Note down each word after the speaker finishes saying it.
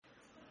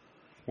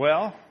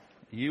Well,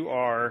 you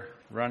are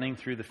running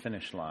through the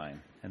finish line,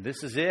 and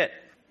this is it.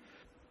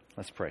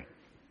 Let's pray.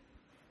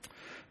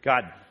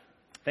 God,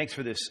 thanks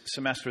for this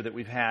semester that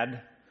we've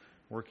had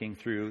working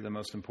through the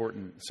most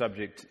important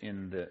subject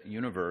in the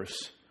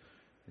universe,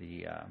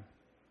 the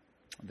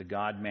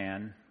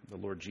God-man, the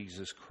Lord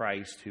Jesus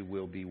Christ, who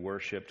will be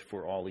worshipped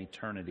for all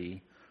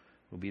eternity,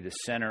 will be the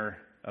center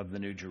of the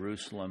New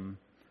Jerusalem.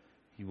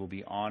 He will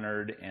be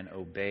honored and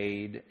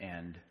obeyed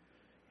and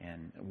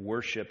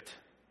worshipped.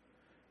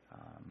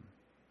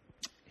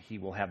 He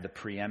will have the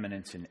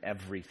preeminence in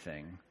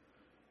everything.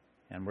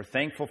 And we're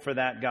thankful for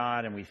that,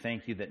 God, and we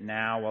thank you that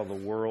now, while the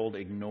world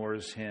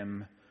ignores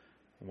him,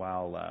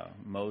 while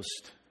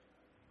most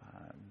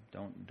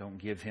don't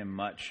give him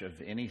much of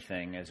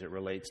anything as it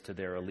relates to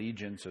their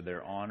allegiance or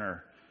their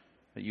honor,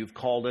 that you've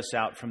called us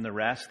out from the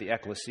rest, the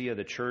ecclesia,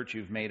 the church.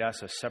 You've made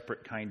us a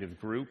separate kind of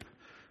group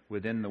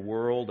within the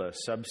world, a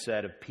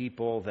subset of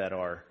people that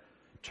are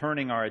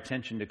turning our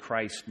attention to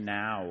Christ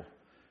now,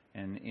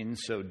 and in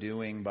so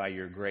doing, by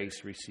your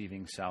grace,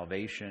 receiving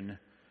salvation.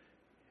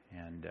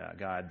 And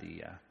God,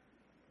 the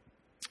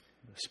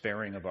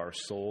sparing of our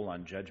soul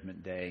on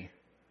Judgment Day.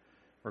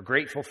 We're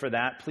grateful for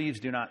that. Please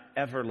do not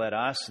ever let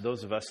us,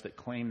 those of us that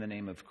claim the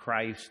name of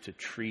Christ, to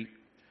treat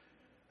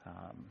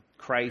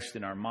Christ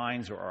in our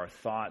minds or our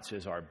thoughts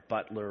as our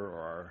butler or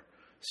our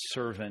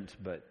servant,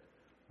 but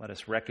let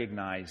us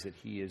recognize that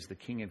he is the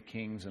King of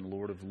Kings and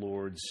Lord of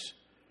Lords,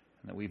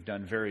 and that we've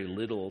done very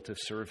little to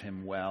serve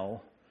him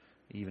well.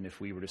 Even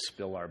if we were to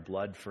spill our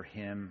blood for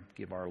him,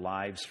 give our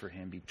lives for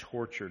him, be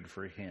tortured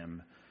for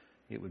him,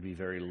 it would be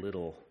very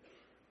little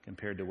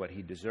compared to what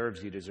he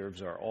deserves. He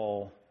deserves our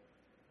all.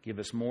 Give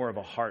us more of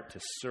a heart to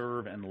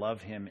serve and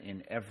love him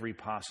in every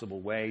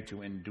possible way,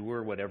 to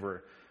endure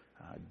whatever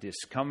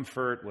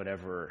discomfort,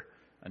 whatever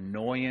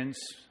annoyance,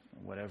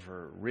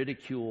 whatever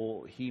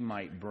ridicule he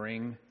might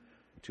bring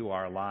to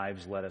our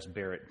lives. Let us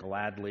bear it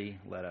gladly.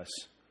 Let us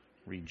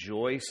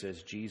rejoice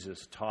as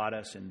Jesus taught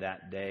us in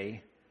that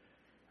day,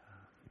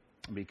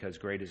 because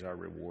great is our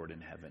reward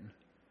in heaven.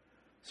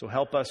 So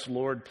help us,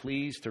 Lord,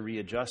 please, to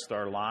readjust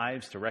our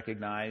lives, to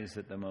recognize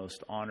that the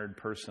most honored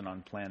person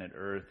on planet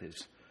Earth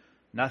is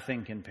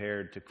nothing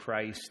compared to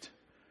Christ,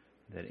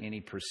 that any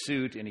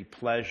pursuit, any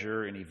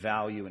pleasure, any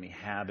value, any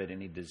habit,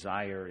 any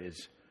desire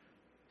is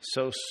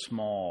so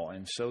small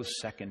and so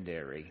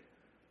secondary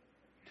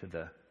to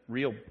the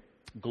real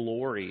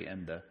glory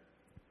and the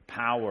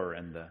power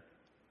and the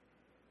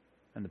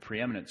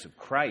preeminence of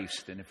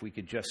Christ. And if we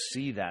could just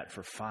see that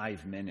for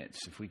 5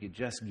 minutes, if we could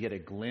just get a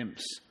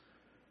glimpse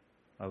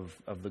of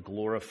the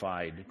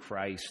glorified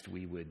Christ,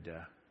 we'd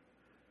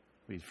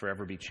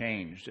forever be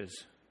changed. As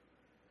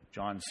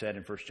John said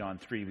in 1 John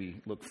 3, we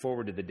look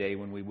forward to the day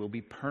when we will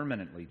be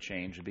permanently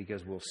changed,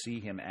 because we'll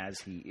see him as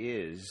he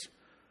is,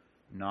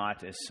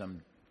 not as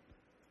some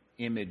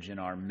image in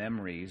our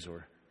memories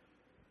or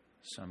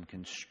some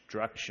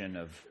construction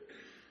of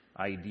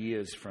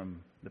ideas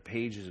from the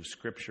pages of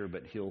Scripture,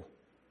 but he'll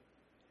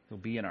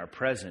be in our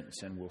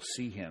presence, and we'll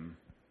see him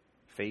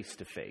face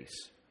to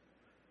face.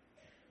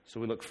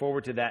 So we look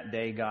forward to that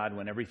day, God,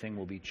 when everything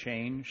will be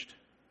changed.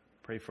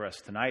 Pray for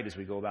us tonight as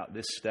we go about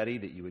this study,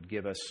 that you would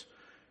give us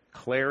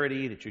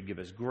clarity, that you'd give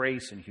us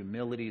grace and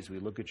humility as we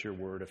look at your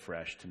word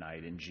afresh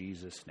tonight. In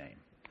Jesus' name,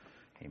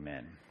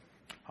 amen.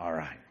 All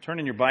right. Turn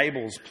in your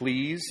Bibles,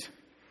 please,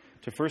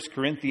 to 1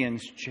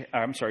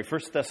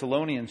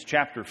 Thessalonians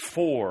chapter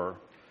 4.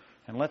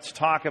 And let's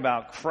talk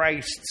about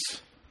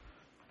Christ's,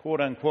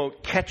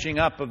 quote-unquote, catching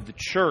up of the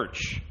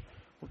church.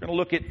 We're going to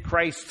look at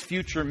Christ's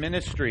future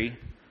ministry.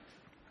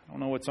 I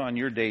don't know what's on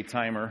your day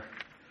timer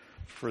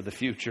for the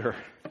future,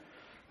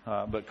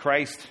 but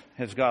Christ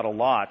has got a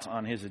lot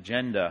on his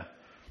agenda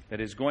that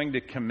is going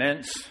to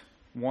commence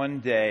one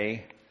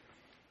day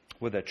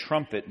with a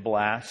trumpet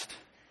blast,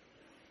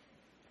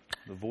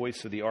 the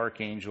voice of the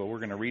archangel. We're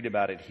going to read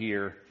about it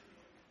here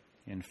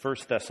in 1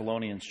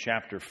 Thessalonians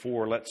chapter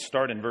 4. Let's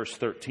start in verse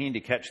 13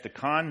 to catch the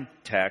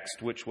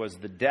context, which was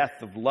the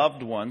death of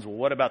loved ones. Well,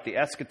 what about the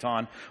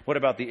eschaton? What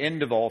about the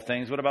end of all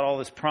things? What about all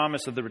this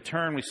promise of the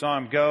return? We saw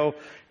him go,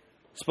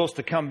 supposed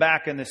to come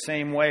back in the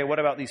same way. What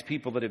about these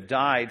people that have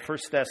died? 1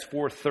 Thess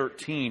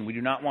 4:13. We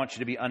do not want you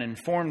to be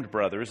uninformed,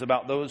 brothers,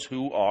 about those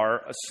who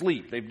are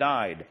asleep. They've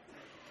died.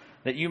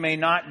 That you may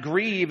not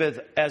grieve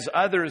as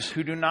others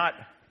who do not,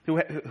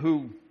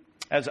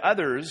 as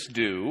others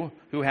do,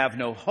 who have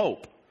no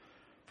hope.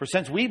 For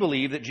since we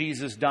believe that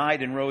Jesus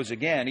died and rose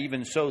again,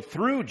 even so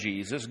through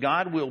Jesus,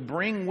 God will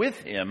bring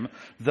with him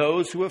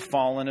those who have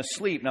fallen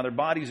asleep. Now their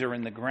bodies are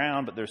in the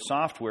ground, but their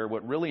software,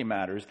 what really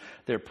matters,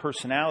 their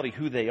personality,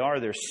 who they are,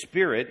 their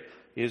spirit,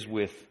 is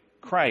with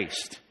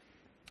Christ.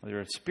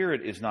 Their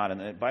spirit is not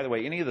in it. By the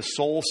way, any of the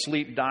soul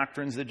sleep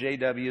doctrines, the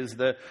JWs,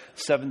 the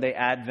Seventh-day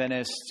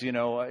Adventists,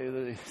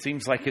 it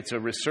seems like it's a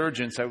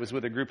resurgence. I was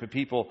with a group of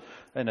people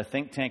in a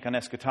think tank on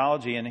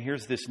eschatology, and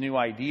here's this new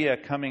idea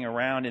coming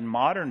around in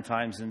modern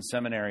times in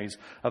seminaries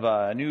of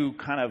a new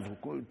kind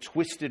of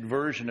twisted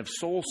version of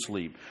soul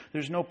sleep.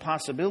 There's no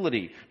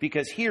possibility,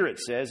 because here it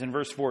says in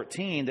verse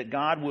 14 that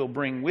God will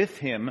bring with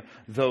him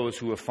those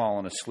who have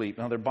fallen asleep.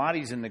 Now, their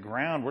bodies in the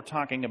ground, we're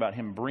talking about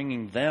him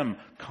bringing them,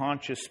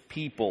 conscious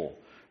people,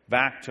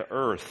 back to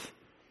earth.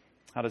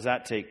 How does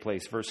that take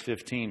place? Verse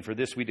 15, for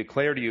this we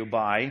declare to you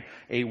by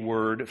a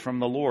word from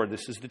the Lord.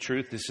 This is the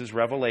truth. This is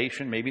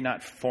revelation, maybe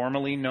not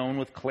formally known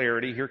with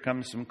clarity. Here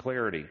comes some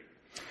clarity.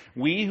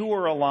 We who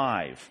are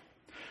alive,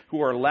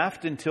 who are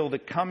left until the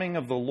coming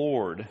of the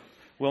Lord,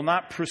 will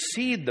not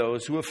precede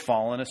those who have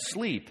fallen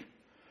asleep.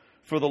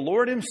 For the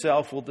Lord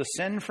himself will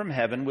descend from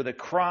heaven with a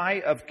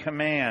cry of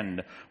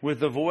command, with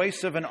the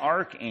voice of an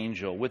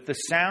archangel, with the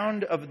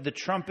sound of the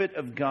trumpet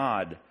of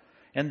God.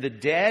 And the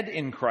dead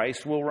in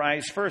Christ will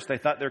rise first. I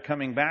thought they're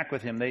coming back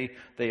with him.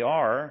 They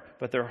are,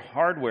 but their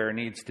hardware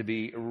needs to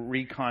be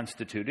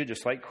reconstituted,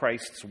 just like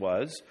Christ's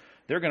was.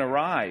 They're going to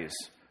rise.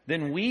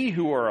 Then we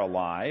who are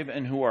alive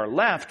and who are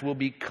left will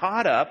be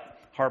caught up,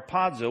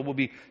 harpazo, will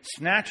be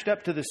snatched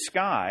up to the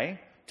sky,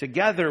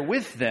 together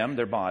with them,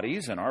 their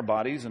bodies, and our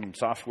bodies and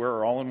software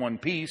are all in one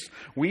piece.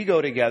 We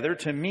go together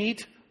to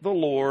meet the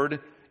Lord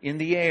in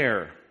the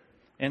air.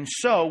 And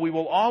so we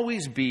will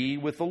always be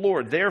with the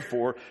Lord.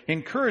 Therefore,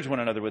 encourage one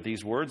another with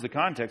these words. The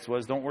context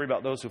was, don't worry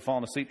about those who've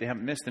fallen asleep. They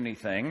haven't missed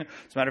anything.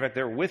 As a matter of fact,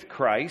 they're with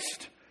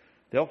Christ.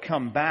 They'll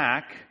come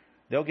back.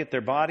 They'll get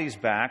their bodies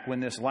back when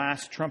this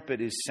last trumpet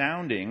is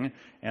sounding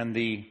and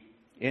the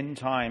end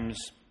times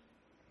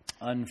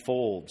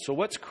unfold. So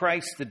what's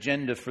Christ's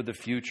agenda for the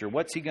future?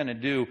 What's he going to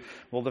do?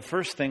 Well, the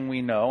first thing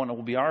we know, and it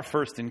will be our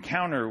first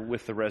encounter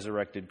with the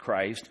resurrected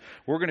Christ,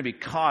 we're going to be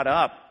caught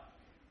up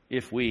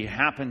if we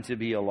happen to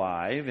be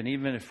alive, and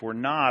even if we're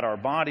not, our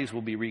bodies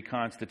will be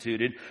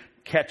reconstituted,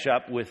 catch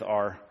up with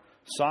our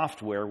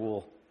software,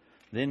 we'll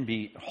then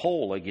be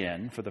whole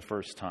again for the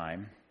first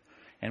time,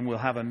 and we'll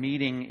have a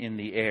meeting in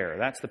the air.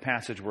 That's the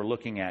passage we're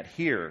looking at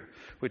here,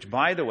 which,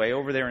 by the way,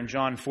 over there in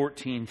John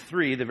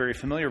 14:3, the very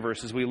familiar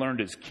verses we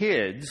learned as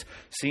kids,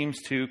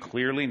 seems to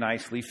clearly,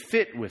 nicely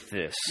fit with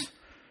this.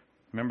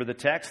 Remember the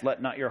text,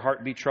 let not your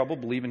heart be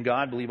troubled. Believe in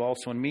God, believe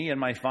also in me. In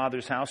my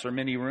Father's house are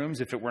many rooms.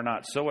 If it were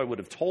not so, I would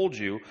have told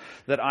you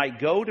that I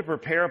go to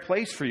prepare a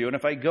place for you. And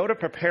if I go to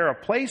prepare a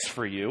place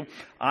for you,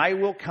 I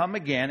will come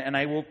again and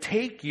I will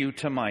take you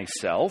to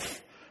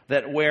myself,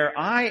 that where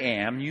I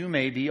am, you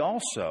may be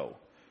also.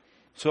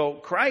 So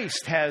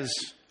Christ has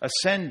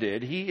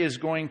ascended. He is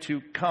going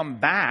to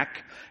come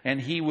back and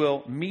he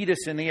will meet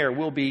us in the air.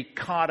 We'll be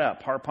caught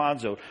up,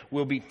 harpazo.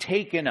 We'll be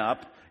taken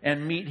up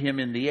and meet him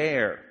in the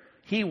air.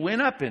 He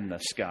went up in the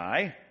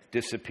sky,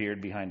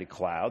 disappeared behind a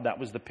cloud. That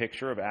was the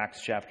picture of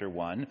Acts chapter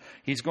 1.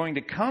 He's going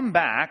to come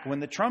back when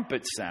the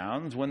trumpet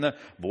sounds, when the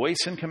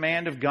voice and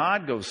command of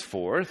God goes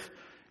forth,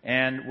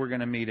 and we're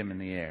going to meet him in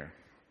the air.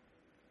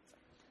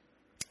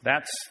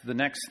 That's the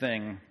next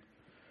thing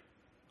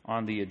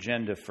on the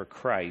agenda for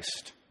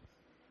Christ,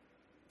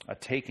 a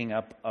taking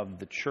up of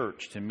the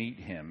church to meet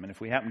him. And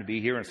if we happen to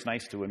be here, it's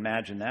nice to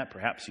imagine that.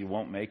 Perhaps you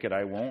won't make it,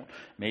 I won't.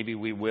 Maybe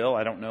we will.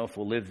 I don't know if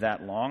we'll live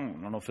that long.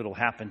 I don't know if it'll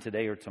happen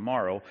today or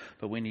tomorrow.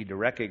 But we need to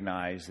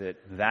recognize that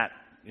that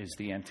is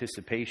the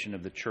anticipation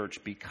of the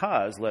church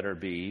because, letter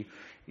B,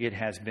 it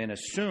has been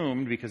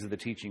assumed because of the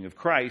teaching of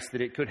Christ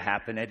that it could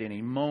happen at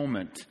any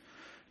moment.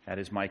 That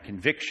is my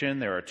conviction.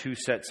 There are two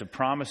sets of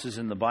promises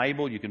in the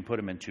Bible. You can put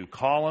them in two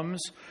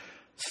columns.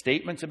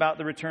 Statements about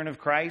the return of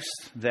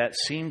Christ that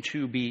seem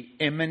to be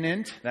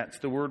imminent. That's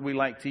the word we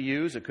like to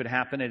use. It could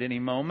happen at any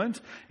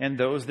moment. And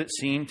those that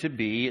seem to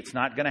be, it's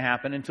not going to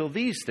happen until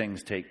these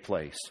things take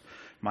place.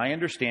 My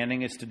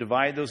understanding is to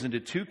divide those into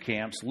two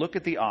camps, look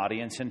at the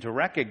audience, and to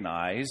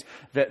recognize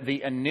that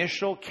the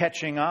initial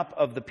catching up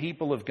of the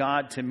people of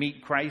God to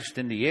meet Christ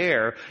in the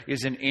air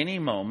is in any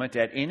moment,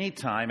 at any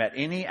time, at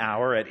any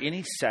hour, at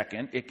any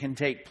second. It can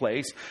take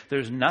place.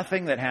 There's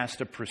nothing that has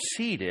to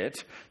precede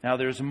it. Now,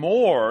 there's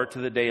more to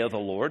the day of the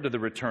Lord, to the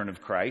return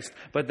of Christ,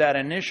 but that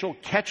initial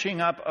catching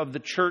up of the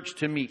church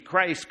to meet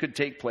Christ could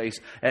take place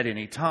at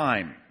any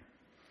time.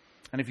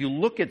 And if you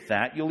look at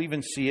that, you'll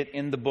even see it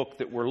in the book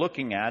that we're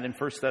looking at in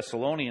 1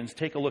 Thessalonians.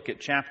 Take a look at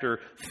chapter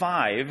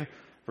 5,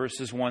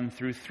 verses 1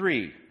 through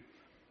 3.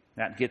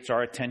 That gets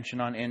our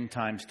attention on end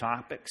times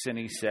topics. And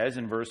he says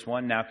in verse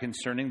 1, now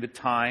concerning the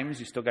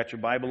times, you still got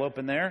your Bible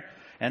open there,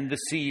 and the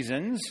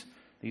seasons.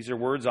 These are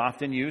words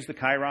often used, the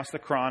kairos, the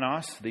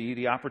chronos,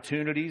 the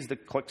opportunities, the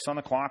clicks on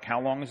the clock.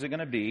 How long is it going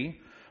to be?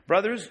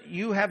 Brothers,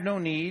 you have no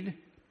need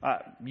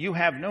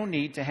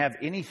to have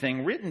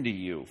anything written to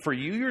you, for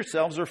you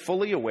yourselves are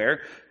fully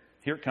aware,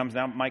 here it comes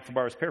now, Mike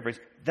Fabar's paraphrase,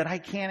 that I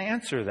can't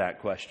answer that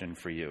question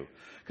for you.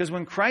 Because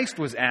when Christ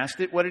was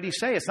asked it, what did he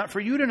say? It's not for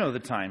you to know the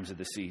times of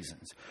the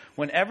seasons.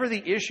 Whenever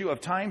the issue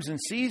of times and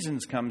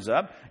seasons comes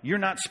up, you're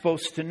not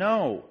supposed to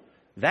know.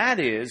 That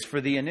is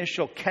for the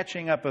initial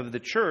catching up of the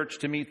church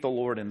to meet the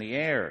Lord in the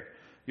air.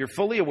 You're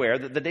fully aware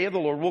that the day of the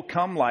Lord will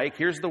come like,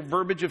 here's the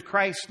verbiage of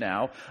Christ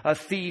now, a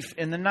thief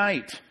in the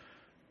night.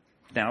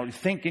 Now,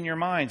 think in your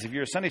minds, if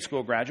you're a Sunday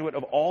school graduate,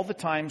 of all the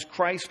times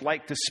Christ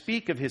liked to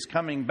speak of his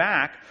coming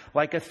back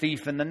like a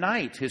thief in the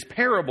night. His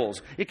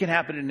parables, it can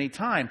happen at any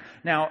time.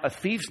 Now, a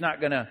thief's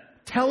not going to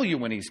tell you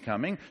when he's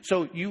coming,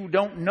 so you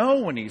don't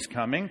know when he's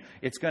coming.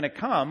 It's going to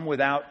come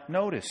without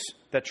notice.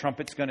 That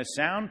trumpet's going to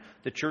sound.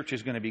 The church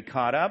is going to be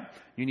caught up.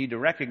 You need to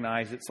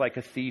recognize it's like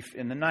a thief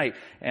in the night.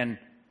 And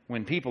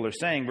when people are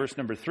saying, verse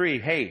number 3,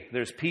 hey,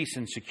 there's peace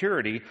and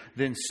security,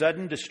 then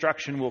sudden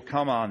destruction will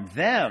come on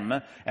them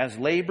as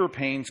labor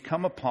pains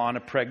come upon a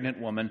pregnant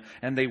woman,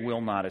 and they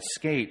will not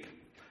escape.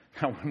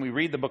 Now, when we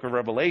read the book of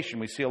Revelation,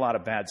 we see a lot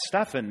of bad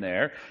stuff in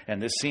there,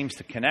 and this seems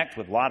to connect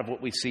with a lot of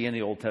what we see in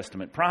the Old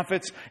Testament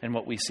prophets and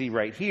what we see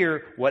right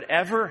here.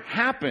 Whatever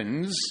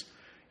happens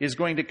is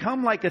going to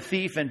come like a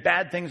thief, and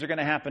bad things are going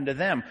to happen to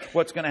them.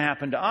 What's going to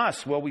happen to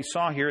us? Well, we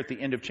saw here at the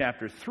end of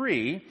chapter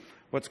 3,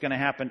 what's going to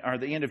happen, or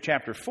the end of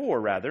chapter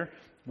 4, rather,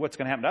 what's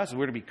going to happen to us is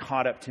we're going to be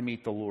caught up to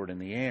meet the Lord in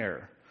the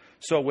air.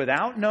 So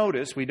without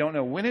notice, we don't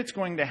know when it's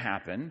going to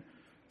happen.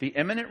 The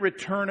imminent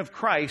return of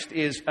Christ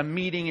is a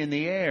meeting in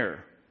the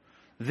air.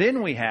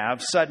 Then we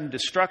have sudden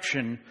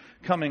destruction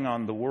coming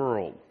on the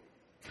world.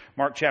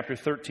 Mark chapter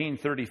 13,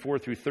 34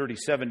 through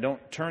 37.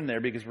 Don't turn there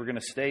because we're going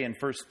to stay in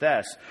 1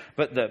 Thess.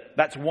 But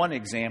that's one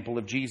example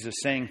of Jesus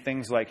saying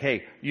things like,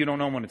 hey, you don't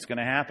know when it's going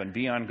to happen.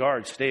 Be on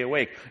guard. Stay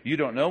awake. You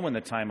don't know when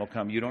the time will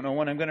come. You don't know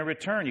when I'm going to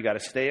return. You got to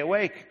stay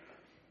awake.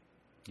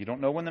 You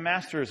don't know when the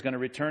master is going to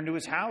return to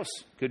his house.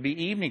 Could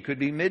be evening. Could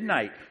be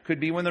midnight. Could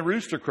be when the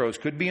rooster crows.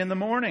 Could be in the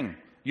morning.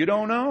 You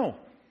don't know.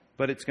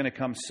 But it's going to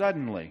come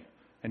suddenly.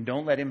 And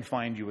don't let him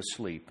find you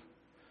asleep.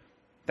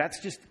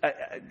 That's just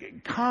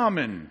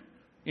common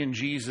in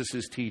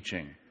Jesus'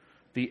 teaching.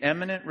 The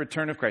imminent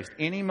return of Christ.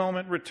 Any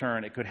moment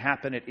return. It could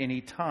happen at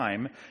any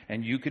time.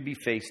 And you could be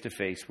face to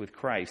face with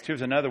Christ.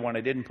 Here's another one.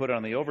 I didn't put it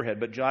on the overhead,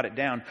 but jot it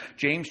down.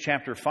 James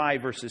chapter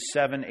 5, verses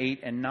 7,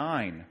 8, and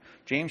 9.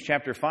 James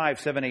chapter 5,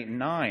 7, 8, and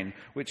 9.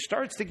 Which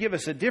starts to give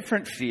us a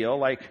different feel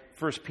like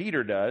 1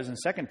 Peter does and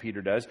 2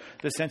 Peter does.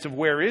 The sense of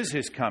where is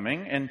his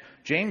coming. And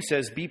James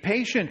says, be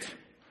patient.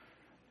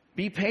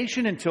 Be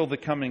patient until the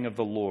coming of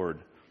the Lord.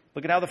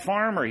 Look at how the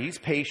farmer, he's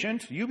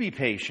patient. You be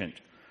patient.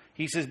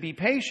 He says, be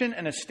patient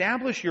and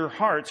establish your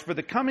hearts, for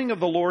the coming of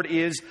the Lord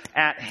is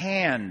at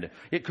hand.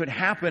 It could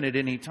happen at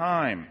any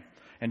time.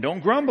 And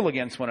don't grumble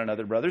against one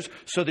another, brothers,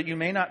 so that you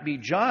may not be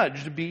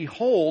judged.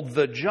 Behold,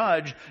 the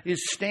judge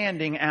is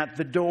standing at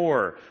the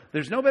door.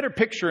 There's no better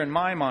picture in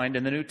my mind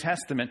in the New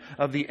Testament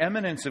of the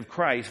imminence of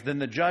Christ than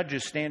the judge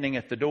is standing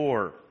at the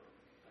door.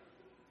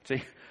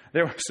 See,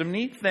 there were some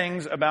neat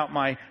things about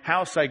my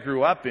house I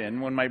grew up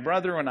in. When my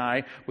brother and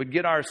I would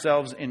get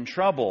ourselves in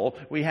trouble,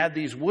 we had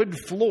these wood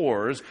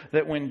floors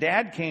that when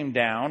Dad came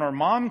down or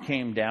Mom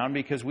came down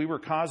because we were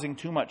causing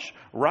too much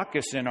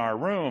ruckus in our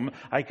room,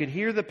 I could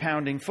hear the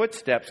pounding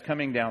footsteps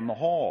coming down the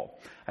hall.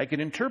 I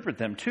could interpret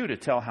them, too, to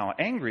tell how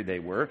angry they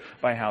were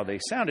by how they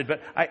sounded.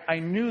 But I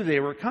knew they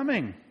were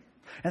coming.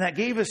 And that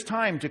gave us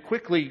time to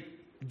quickly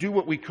do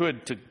what we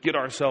could to get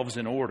ourselves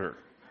in order.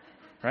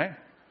 Right?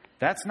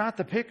 That's not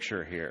the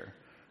picture here.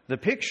 The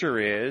picture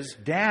is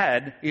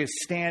Dad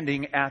is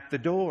standing at the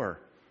door.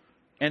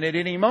 And at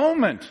any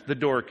moment, the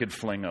door could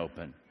fling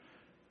open.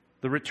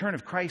 The return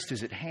of Christ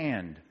is at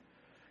hand.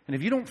 And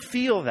if you don't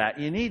feel that,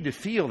 you need to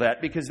feel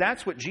that because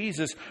that's what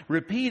Jesus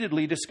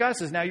repeatedly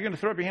discusses. Now, you're going to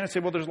throw up your hand and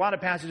say, well, there's a lot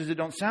of passages that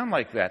don't sound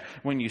like that.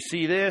 When you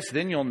see this,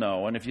 then you'll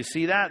know. And if you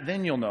see that,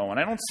 then you'll know. And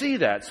I don't see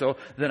that, so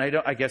then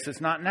I guess it's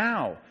not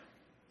now.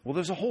 Well,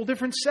 there's a whole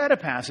different set of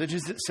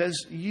passages that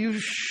says you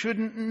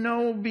shouldn't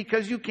know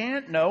because you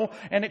can't know,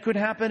 and it could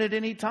happen at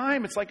any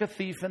time. It's like a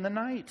thief in the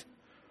night.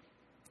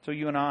 So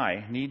you and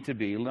I need to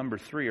be, number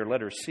 3 or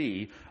letter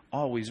C,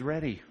 always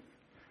ready.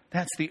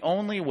 That's the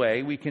only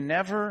way we can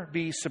never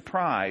be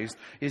surprised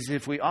is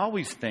if we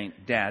always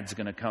think Dad's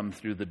going to come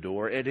through the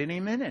door at any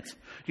minute.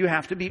 You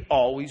have to be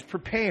always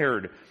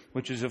prepared,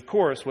 which is, of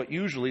course, what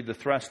usually the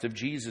thrust of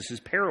Jesus'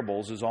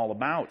 parables is all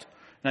about.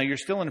 Now, you're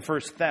still in 1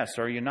 Thess,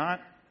 are you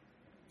not?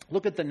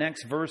 Look at the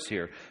next verse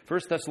here. 1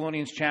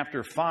 Thessalonians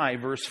chapter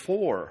 5, verse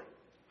 4.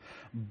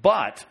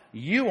 But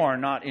you are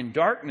not in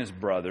darkness,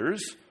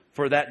 brothers,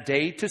 for that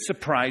day to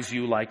surprise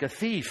you like a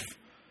thief.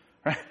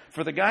 Right?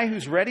 For the guy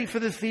who's ready for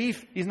the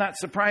thief, he's not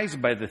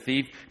surprised by the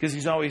thief because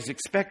he's always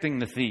expecting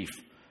the thief.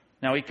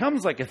 Now, he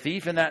comes like a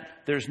thief in that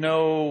there's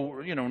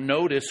no,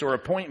 notice or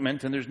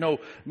appointment and there's no,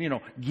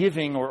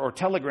 giving or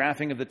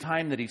telegraphing of the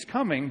time that he's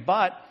coming.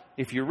 But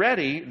if you're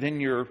ready, then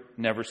you're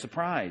never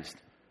surprised.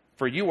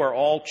 For you are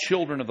all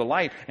children of the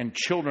light and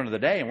children of the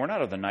day, and we're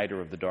not of the night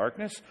or of the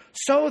darkness.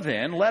 So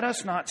then, let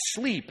us not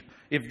sleep,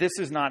 if this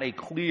is not a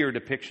clear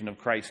depiction of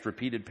Christ's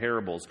repeated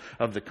parables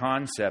of the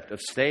concept of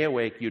stay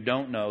awake, you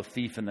don't know,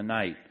 thief in the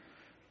night.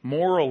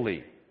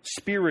 Morally,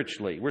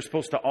 spiritually, we're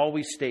supposed to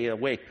always stay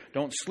awake.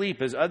 Don't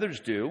sleep as others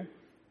do.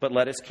 But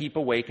let us keep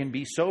awake and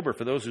be sober.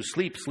 For those who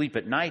sleep, sleep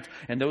at night,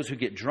 and those who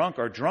get drunk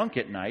are drunk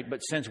at night. But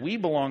since we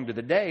belong to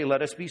the day,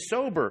 let us be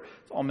sober.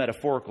 It's all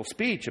metaphorical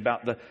speech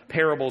about the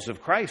parables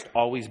of Christ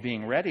always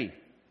being ready.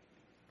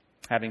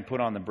 Having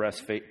put on the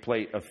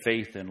breastplate of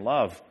faith and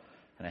love,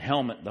 and a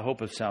helmet, the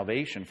hope of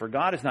salvation. For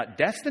God has not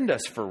destined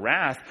us for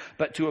wrath,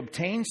 but to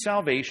obtain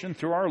salvation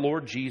through our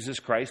Lord Jesus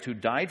Christ, who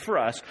died for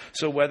us.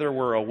 So whether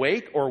we're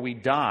awake or we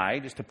die,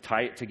 just to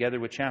tie it together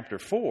with chapter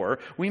 4,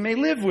 we may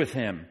live with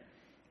him.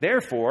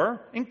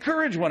 Therefore,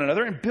 encourage one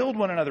another and build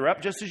one another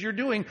up, just as you're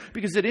doing,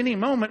 because at any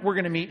moment we're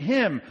going to meet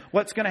him.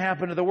 What's going to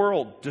happen to the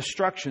world?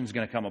 Destruction's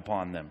going to come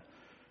upon them.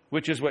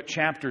 Which is what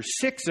chapter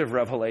 6 of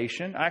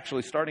Revelation,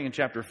 actually starting in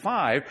chapter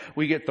 5,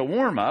 we get the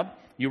warm-up.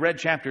 You read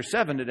chapter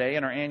 7 today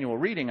in our annual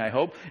reading, I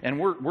hope, and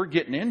we're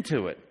getting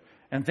into it.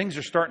 And things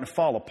are starting to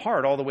fall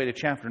apart all the way to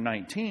chapter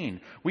 19.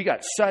 We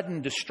got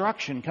sudden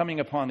destruction coming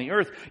upon the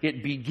earth.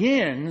 It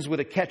begins with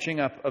a catching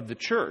up of the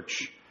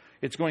church.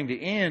 It's going to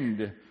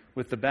end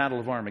with the Battle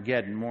of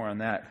Armageddon. More on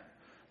that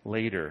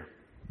later.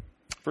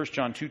 1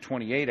 John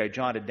 2:28 I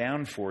jotted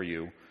down for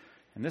you.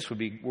 And this would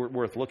be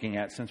worth looking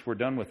at since we're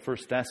done with 1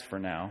 Thess for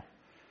now.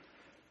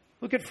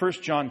 Look at 1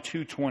 John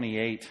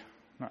 2:28,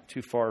 not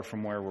too far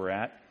from where we're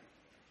at.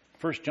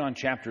 1 John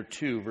chapter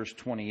 2, verse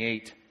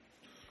 28.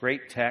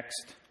 Great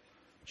text,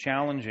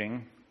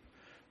 challenging,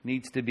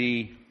 needs to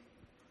be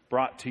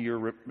brought to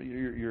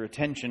your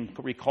attention,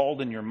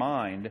 recalled in your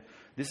mind.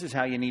 This is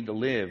how you need to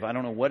live. I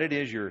don't know what it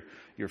is you're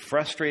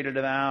frustrated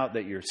about,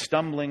 that you're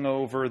stumbling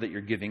over, that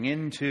you're giving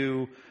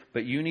into,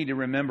 but you need to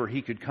remember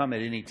he could come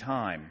at any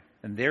time.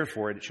 And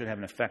therefore, it should have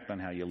an effect on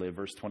how you live.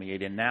 Verse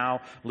 28, and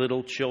now,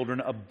 little children,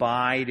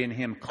 abide in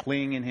him,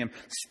 cling in him,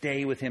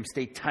 stay with him,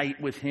 stay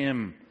tight with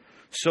him,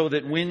 so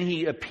that when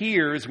he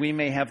appears, we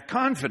may have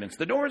confidence.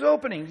 The door is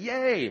opening,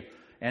 yay!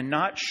 And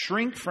not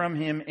shrink from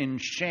him in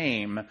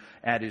shame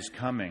at his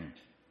coming.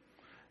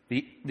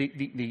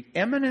 The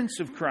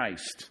imminence of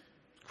Christ's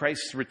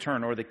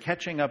return, or the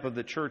catching up of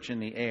the church in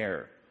the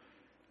air,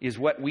 is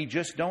what we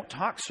just don't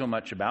talk so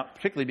much about,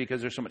 particularly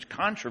because there's so much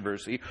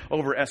controversy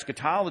over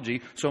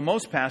eschatology. So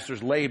most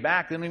pastors lay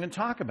back, they don't even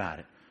talk about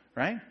it,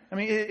 right? I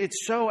mean,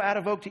 it's so out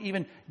of vogue to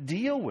even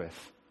deal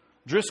with.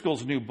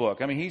 Driscoll's new book,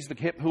 I mean, he's the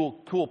hip,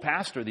 cool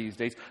pastor these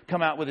days,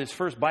 come out with his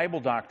first Bible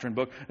doctrine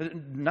book.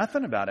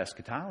 Nothing about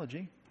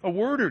eschatology. A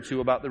word or two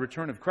about the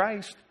return of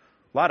Christ.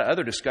 A lot of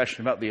other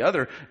discussion about the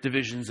other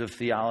divisions of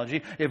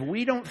theology. If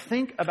we don't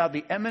think about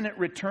the imminent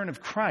return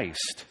of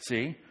Christ,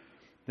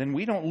 then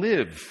we don't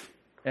live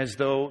as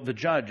though the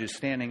judge is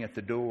standing at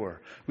the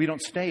door. We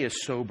don't stay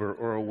as sober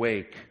or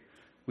awake.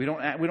 We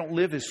don't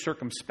live as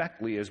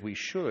circumspectly as we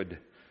should.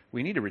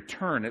 We need to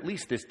return at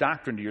least this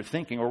doctrine to your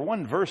thinking, or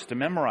one verse to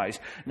memorize.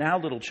 Now,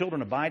 little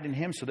children, abide in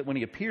him, so that when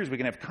he appears, we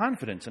can have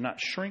confidence and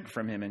not shrink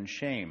from him in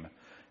shame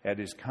at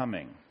his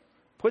coming.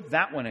 Put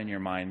that one in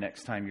your mind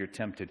next time you're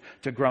tempted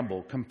to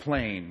grumble,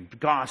 complain,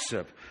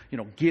 gossip,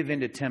 give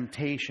into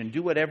temptation,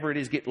 do whatever it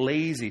is, get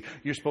lazy.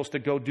 You're supposed to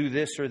go do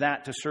this or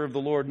that to serve the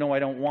Lord. No, I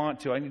don't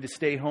want to. I need to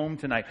stay home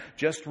tonight.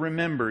 Just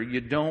remember,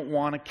 you don't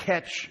want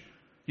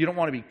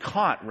to be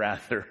caught,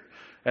 rather,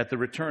 at the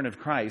return of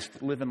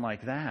Christ living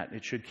like that.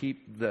 It should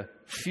keep the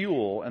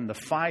fuel and the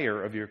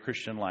fire of your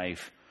Christian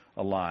life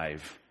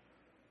alive.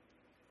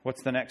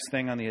 What's the next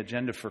thing on the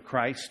agenda for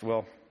Christ?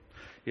 Well,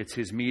 it's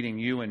his meeting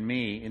you and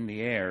me in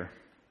the air.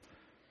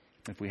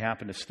 If we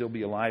happen to still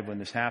be alive when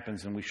this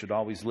happens, then we should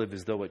always live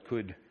as though it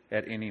could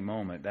at any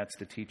moment. That's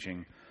the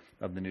teaching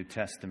of the New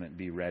Testament.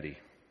 Be ready.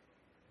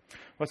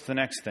 What's the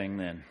next thing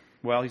then?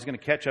 Well, he's going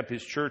to catch up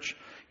his church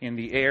in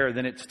the air.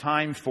 Then it's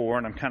time for,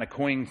 and I'm kind of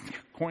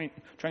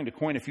trying to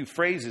coin a few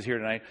phrases here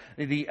tonight,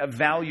 the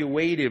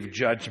evaluative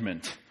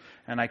judgment.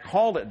 And I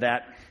called it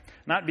that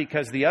not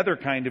because the other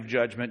kind of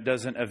judgment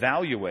doesn't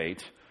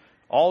evaluate.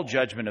 All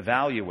judgment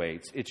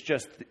evaluates. It's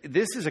just,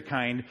 this is a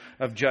kind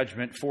of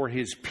judgment for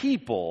his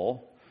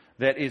people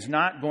that is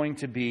not going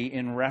to be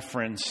in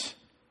reference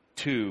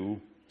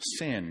to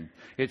sin.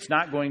 It's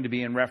not going to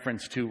be in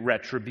reference to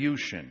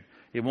retribution.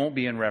 It won't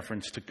be in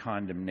reference to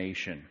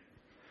condemnation.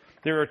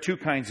 There are two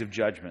kinds of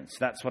judgments.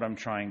 That's what I'm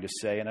trying to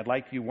say. And I'd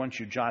like you, once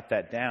you jot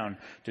that down,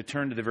 to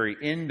turn to the very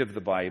end of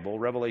the Bible,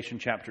 Revelation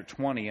chapter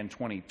 20 and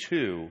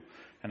 22.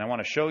 And I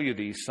want to show you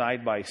these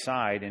side by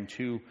side in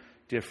two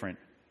different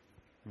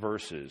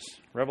verses.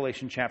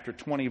 Revelation chapter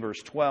 20,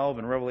 verse 12,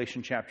 and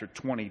Revelation chapter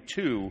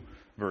 22,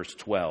 verse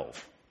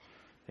 12.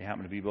 They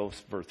happen to be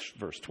both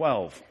verse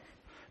 12.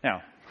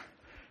 Now,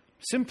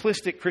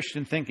 simplistic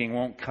Christian thinking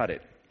won't cut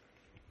it.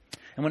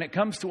 And when it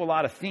comes to a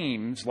lot of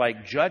themes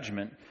like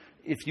judgment,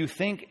 if you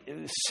think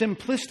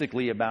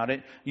simplistically about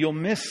it, you'll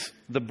miss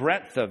the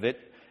breadth of it.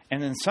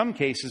 And in some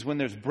cases, when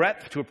there's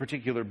breadth to a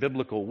particular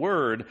biblical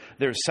word,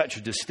 there's such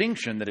a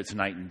distinction that it's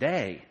night and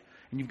day.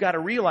 And you've got to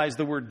realize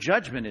the word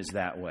judgment is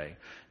that way.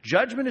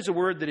 Judgment is a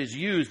word that is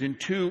used in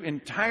two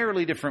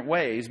entirely different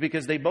ways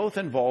because they both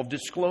involve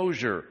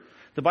disclosure.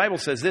 The Bible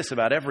says this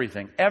about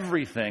everything.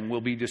 Everything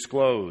will be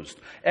disclosed.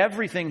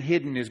 Everything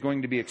hidden is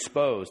going to be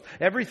exposed.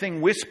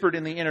 Everything whispered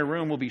in the inner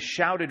room will be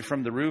shouted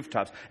from the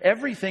rooftops.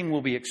 Everything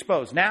will be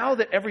exposed. Now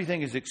that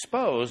everything is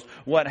exposed,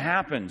 what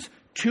happens?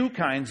 Two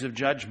kinds of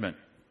judgment.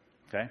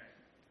 Okay?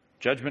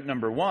 Judgment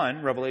number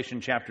one,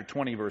 Revelation chapter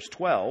 20, verse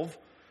 12,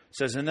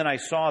 says, "And then I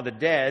saw the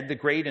dead, the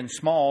great and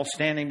small,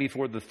 standing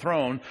before the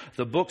throne.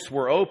 The books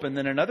were opened.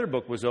 Then another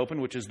book was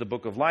opened, which is the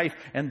book of life.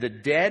 And the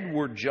dead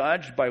were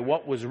judged by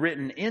what was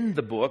written in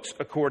the books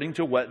according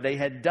to what they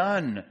had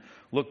done."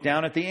 Look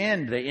down at the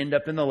end. They end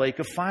up in the lake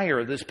of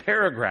fire, this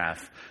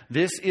paragraph.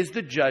 This is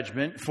the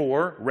judgment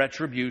for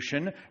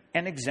retribution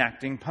and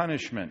exacting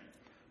punishment.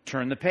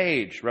 Turn the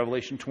page.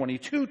 Revelation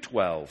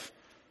 22:12.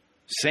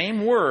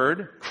 Same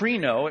word,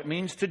 krino. It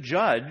means to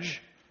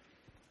judge.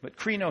 But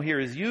krino here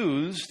is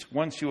used,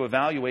 once you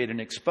evaluate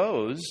and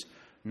expose,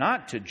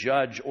 not to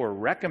judge or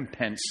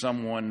recompense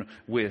someone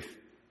with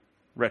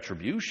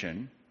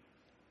retribution,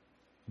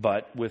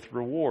 but with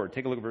reward.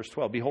 Take a look at verse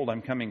 12. "Behold,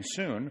 I'm coming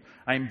soon.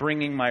 I'm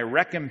bringing my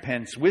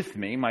recompense with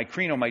me, my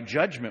krino, my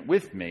judgment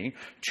with me,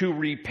 to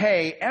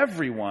repay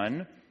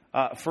everyone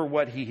for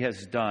what he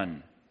has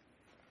done."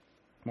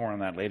 More on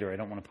that later. I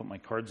don't want to put my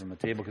cards on the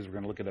table because we're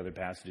going to look at other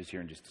passages here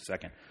in just a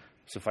second.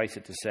 Suffice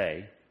it to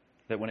say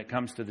that when it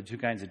comes to the two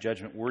kinds of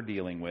judgment we're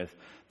dealing with,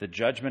 the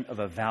judgment of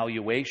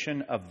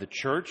evaluation of the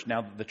church,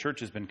 now that the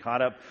church has been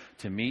caught up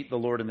to meet the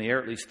Lord in the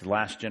air, at least the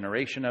last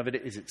generation of it,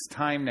 is it's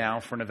time now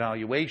for an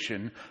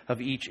evaluation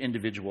of each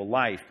individual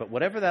life. But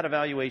whatever that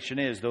evaluation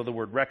is, though the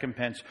word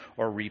recompense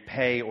or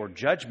repay or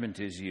judgment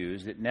is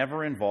used, it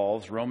never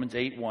involves, Romans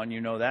 8:1,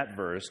 you know that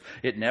verse,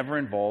 it never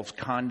involves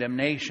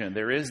condemnation.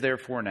 There is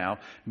therefore now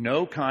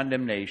no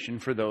condemnation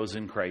for those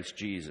in Christ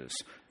Jesus.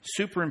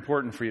 Super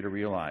important for you to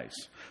realize.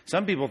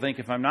 Some people think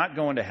if I'm not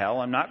going to hell,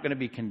 I'm not going to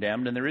be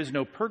condemned, and there is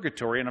no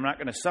purgatory, and I'm not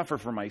going to suffer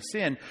for my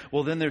sin,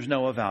 well, then there's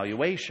no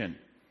evaluation.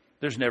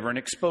 There's never an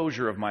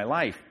exposure of my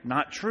life.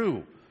 Not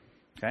true.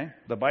 Okay?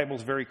 The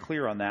Bible's very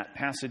clear on that.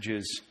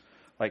 Passages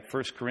like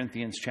 1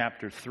 Corinthians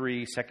chapter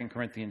 3, 2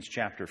 Corinthians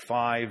chapter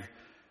 5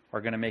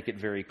 are going to make it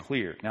very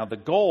clear. Now, the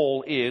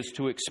goal is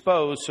to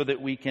expose so that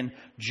we can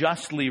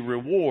justly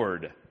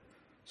reward.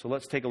 So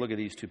let's take a look at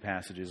these two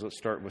passages. Let's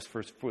start with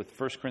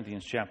 1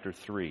 Corinthians chapter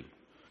 3.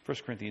 1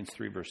 Corinthians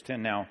 3, verse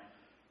 10. Now,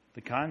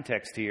 the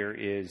context here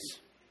is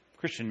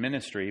Christian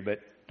ministry, but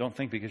don't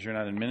think because you're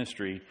not in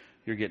ministry,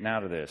 you're getting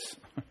out of this.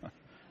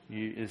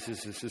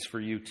 This is for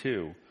you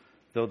too.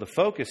 Though the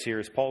focus here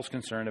is Paul's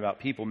concerned about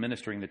people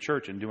ministering the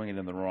church and doing it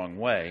in the wrong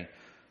way.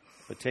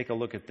 But take a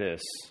look at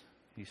this.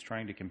 He's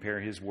trying to compare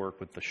his work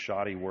with the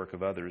shoddy work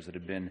of others that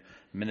have been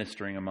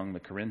ministering among the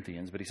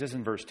Corinthians. But he says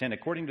in verse 10,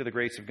 "According to the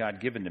grace of God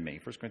given to me,"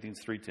 1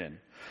 Corinthians 3:10,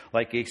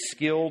 "like a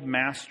skilled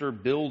master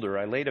builder,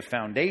 I laid a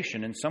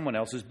foundation and someone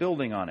else is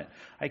building on it.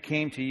 I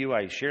came to you,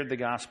 I shared the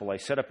gospel, I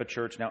set up a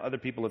church. Now other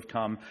people have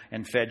come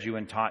and fed you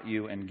and taught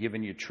you and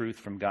given you truth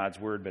from God's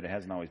word, but it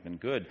hasn't always been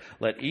good.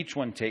 Let each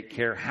one take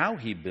care how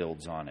he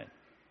builds on it."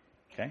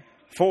 Okay?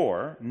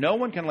 "For no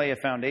one can lay a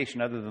foundation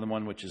other than the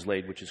one which is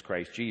laid, which is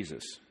Christ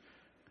Jesus.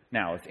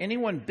 Now, if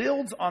anyone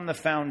builds on the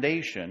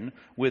foundation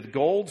with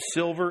gold,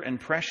 silver, and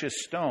precious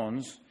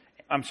stones,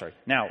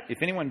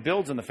 if anyone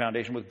builds on the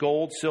foundation with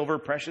gold, silver,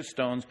 precious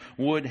stones,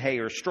 wood, hay,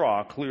 or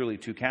straw, clearly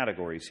two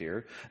categories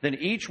here, then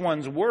each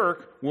one's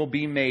work will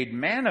be made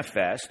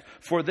manifest,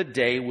 for the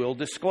day will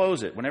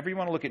disclose it." Whenever you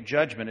want to look at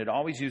judgment, it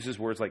always uses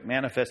words like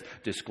manifest,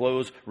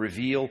 disclose,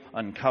 reveal,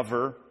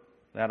 uncover.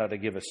 That ought to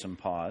give us some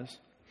pause.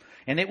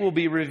 "And it will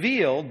be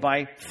revealed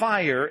by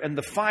fire, and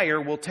the fire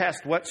will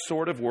test what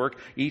sort of work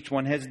each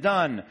one has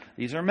done."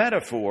 These are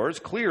metaphors,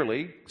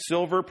 clearly.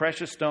 Silver,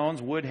 precious stones,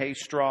 wood, hay,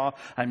 straw.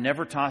 I'm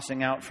never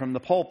tossing out from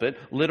the pulpit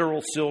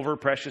literal silver,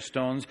 precious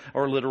stones,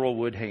 or literal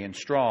wood, hay, and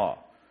straw.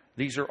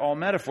 These are all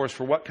metaphors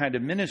for what kind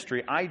of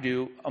ministry I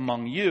do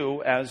among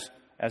you as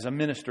a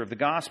minister of the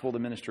gospel, the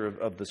minister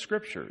of the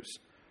Scriptures.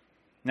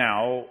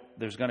 Now,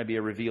 there's going to be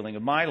a revealing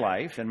of my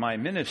life and my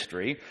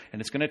ministry, and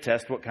it's going to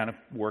test what kind of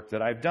work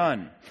that I've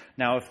done.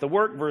 Now, if the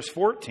work, verse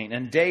 14,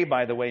 and day,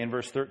 by the way, in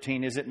verse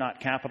 13, is it not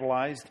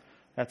capitalized?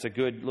 That's a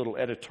good little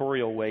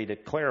editorial way to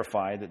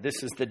clarify that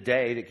this is the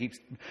day that keeps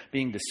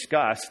being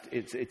discussed.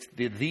 It's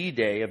the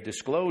day of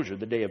disclosure,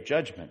 the day of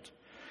judgment.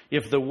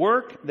 "If the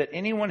work that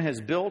anyone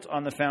has built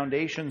on the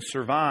foundation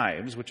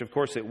survives," which of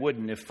course it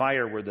wouldn't if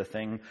fire were the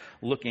thing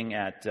looking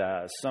at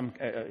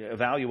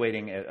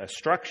evaluating a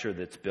structure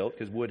that's built,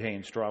 because wood, hay,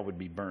 and straw would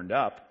be burned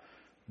up.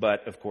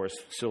 But of course,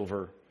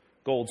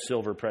 gold,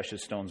 silver,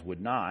 precious stones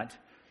would not.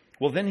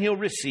 "Well, then he'll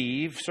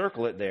receive,"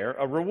 circle it there,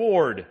 "a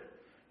reward."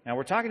 Now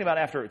we're talking about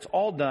after it's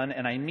all done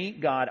and I meet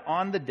God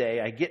on the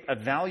day, I get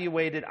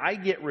evaluated, I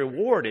get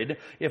rewarded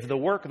if the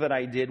work that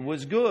I did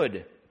was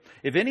good.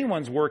 "If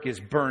anyone's work is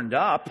burned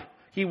up,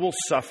 he will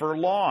suffer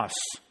loss,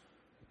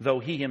 though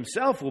he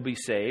himself will be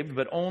saved,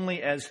 but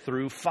only as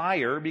through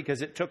fire,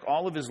 because it took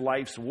all of his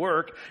life's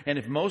work, and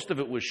if most of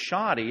it was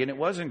shoddy, and it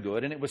wasn't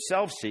good, and it was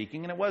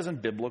self-seeking, and it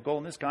wasn't biblical,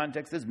 in this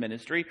context is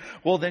ministry,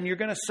 well, then you're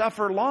going to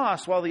suffer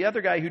loss, while the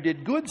other guy who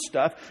did good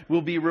stuff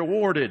will be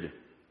rewarded."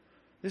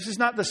 This is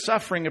not the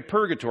suffering of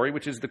purgatory,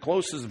 which is the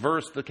closest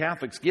verse the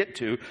Catholics get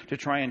to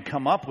try and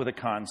come up with a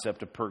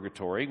concept of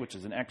purgatory, which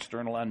is an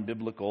external,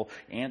 unbiblical,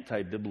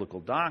 anti-biblical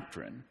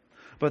doctrine.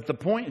 But the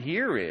point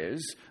here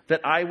is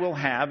that I will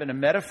have, in a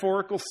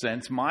metaphorical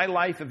sense, my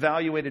life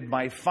evaluated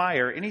by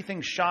fire.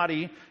 Anything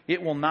shoddy,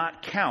 it will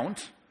not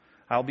count.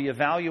 I'll be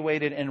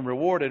evaluated and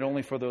rewarded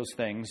only for those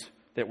things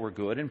that were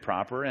good and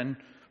proper and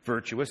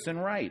virtuous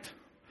and right.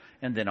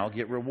 And then I'll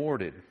get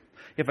rewarded.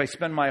 If I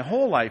spend my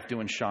whole life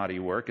doing shoddy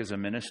work as a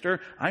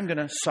minister, I'm going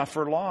to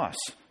suffer loss.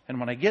 And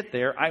when I get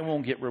there, I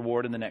won't get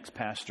rewarded, and the next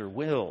pastor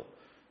will.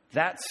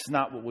 That's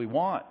not what we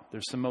want.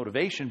 There's some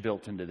motivation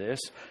built into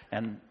this,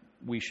 and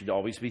we should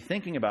always be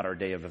thinking about our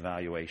day of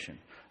evaluation.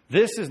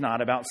 This is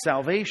not about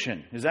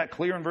salvation. Is that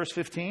clear in verse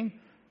 15?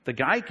 The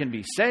guy can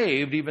be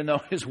saved even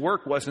though his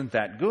work wasn't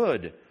that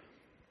good.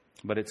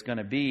 But it's going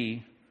to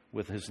be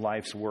with his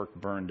life's work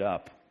burned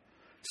up.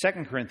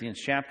 2 Corinthians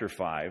chapter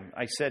 5,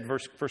 I said 1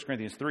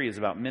 Corinthians 3 is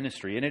about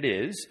ministry, and it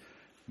is,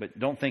 but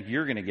don't think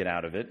you're going to get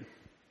out of it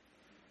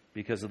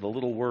because of the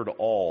little word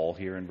all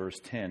here in verse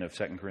 10 of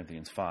 2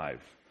 Corinthians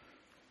 5.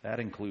 That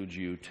includes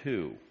you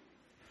too.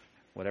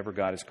 Whatever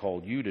God has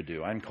called you to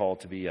do. I'm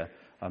called to be a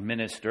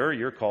minister.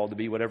 You're called to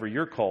be whatever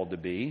you're called to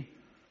be,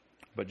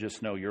 but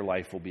just know your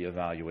life will be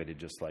evaluated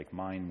just like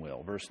mine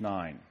will. Verse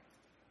 9.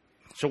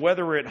 So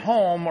whether we're at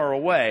home or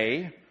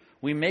away,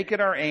 we make it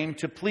our aim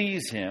to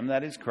please Him,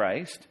 that is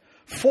Christ.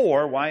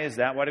 For, why is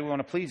that? Why do we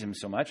want to please Him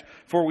so much?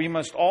 For we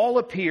must all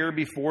appear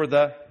before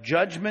the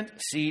judgment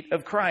seat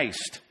of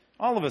Christ.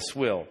 All of us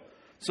will.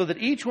 So that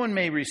each one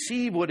may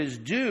receive what is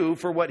due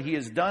for what he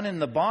has done in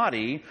the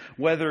body,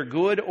 whether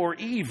good or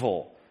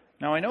evil.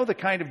 Now, I know the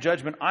kind of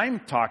judgment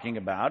I'm talking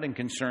about and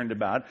concerned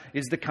about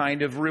is the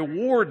kind of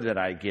reward that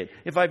I get.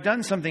 If I've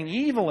done something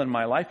evil in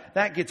my life,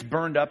 that gets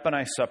burned up and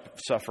I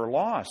suffer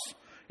loss.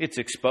 It's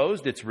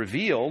exposed, it's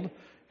revealed,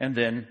 and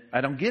then I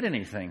don't get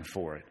anything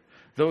for it.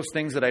 Those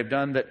things that I've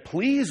done that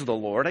please the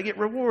Lord, I get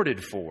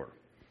rewarded for.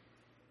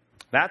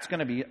 That's going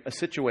to be a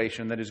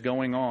situation that is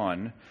going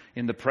on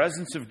in the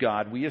presence of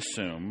God, we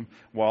assume,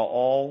 while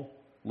all,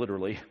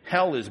 literally,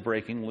 hell is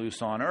breaking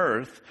loose on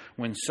earth.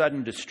 When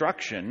sudden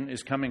destruction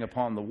is coming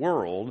upon the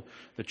world,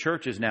 the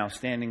church is now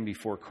standing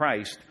before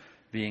Christ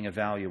being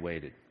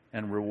evaluated,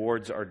 and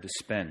rewards are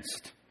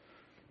dispensed.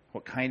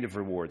 What kind of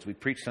rewards? We've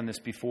preached on this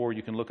before.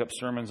 You can look up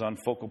sermons on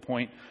Focal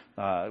Point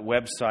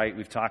website.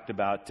 We've talked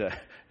about,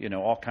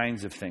 all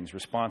kinds of things.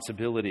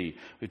 Responsibility.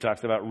 We've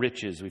talked about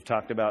riches. We've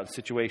talked about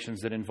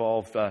situations that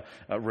involve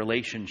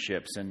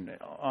relationships and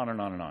on and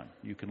on and on.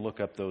 You can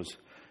look up those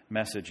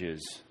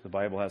messages. The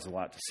Bible has a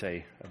lot to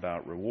say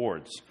about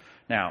rewards.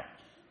 Now,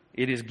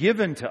 it is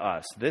given to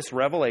us, this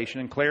revelation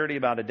and clarity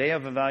about a day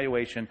of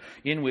evaluation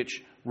in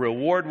which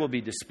reward will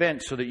be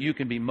dispensed so that you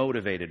can be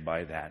motivated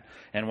by that.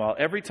 And while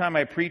every time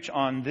I preach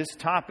on this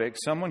topic,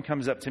 someone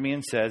comes up to me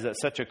and says,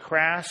 that's such a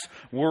crass,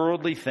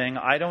 worldly thing.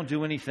 I don't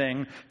do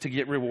anything to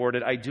get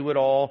rewarded. I do it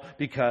all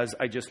because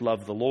I just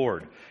love the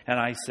Lord. And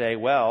I say,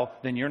 well,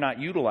 then you're not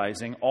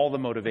utilizing all the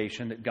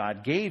motivation that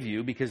God gave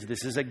you, because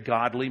this is a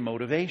godly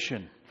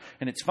motivation.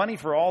 And it's funny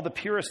for all the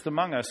purists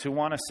among us who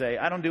want to say,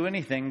 I don't do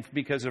anything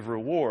because of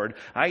reward.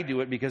 I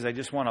do it because I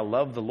just want to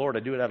love the Lord.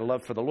 I do it out of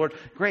love for the Lord.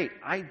 Great.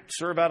 I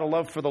serve out of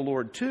love for the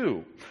Lord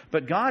too.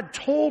 But God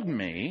told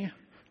me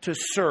to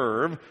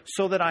serve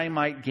so that I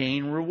might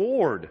gain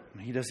reward.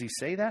 Does He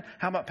say that?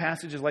 How about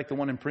passages like the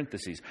one in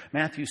parentheses?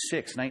 Matthew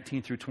 6,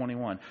 19 through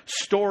 21.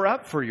 Store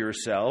up for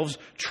yourselves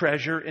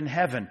treasure in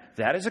heaven.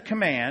 That is a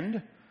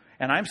command.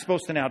 And I'm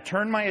supposed to now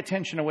turn my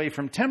attention away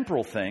from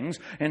temporal things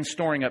and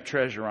storing up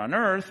treasure on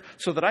earth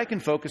so that I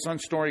can focus on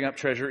storing up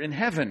treasure in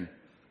heaven.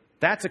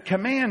 That's a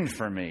command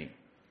for me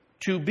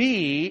to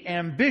be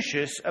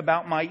ambitious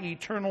about my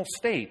eternal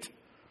state.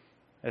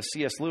 As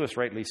C.S. Lewis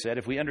rightly said,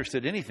 if we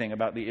understood anything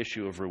about the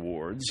issue of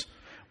rewards,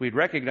 we'd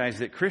recognize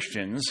that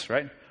Christians,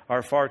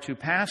 are far too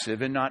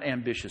passive and not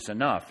ambitious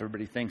enough.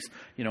 Everybody thinks,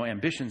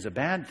 ambition's a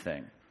bad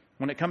thing.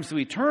 When it comes to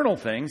eternal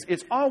things,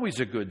 it's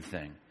always a good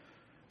thing.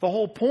 The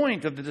whole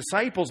point of the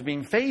disciples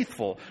being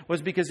faithful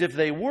was because if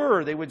they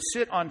were, they would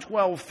sit on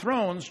 12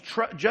 thrones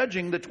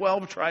judging the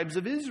 12 tribes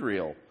of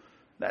Israel.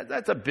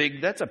 That's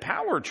a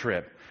power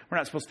trip. We're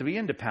not supposed to be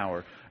into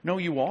power. No,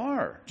 you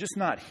are, just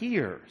not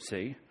here,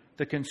 see?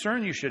 The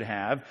concern you should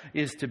have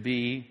is to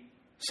be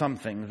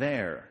something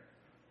there.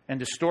 And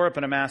to store up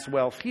and amass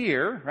wealth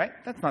here,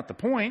 That's not the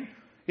point.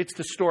 It's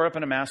to store up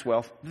and amass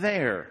wealth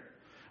there.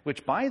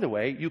 Which, by the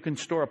way, you can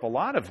store up a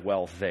lot of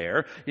wealth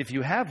there if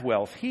you have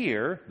wealth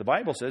here, the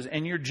Bible says,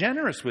 and you're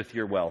generous with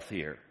your wealth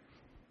here.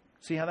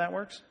 See how that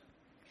works?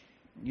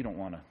 You don't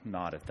want to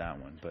nod at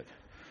that one, but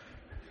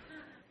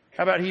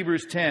how about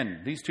Hebrews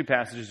 10? These two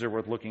passages are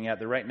worth looking at.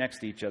 They're right next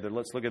to each other.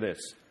 Let's look at this.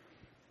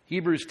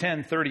 Hebrews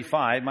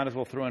 10:35, might as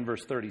well throw in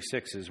verse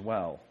 36 as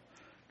well,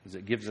 because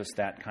it gives us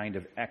that kind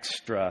of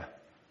extra,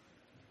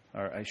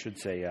 or I should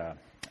say,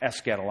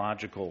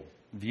 eschatological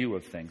view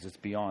of things. It's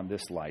beyond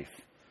this life.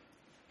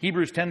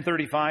 Hebrews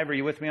 10:35, are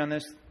you with me on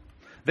this?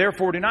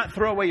 Therefore, do not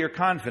throw away your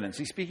confidence.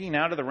 He's speaking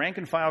now to the rank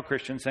and file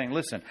Christians saying,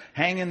 listen,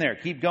 hang in there,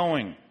 keep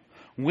going.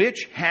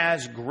 which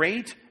has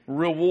great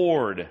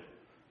reward.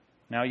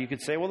 Now you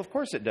could say, well, of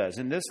course it does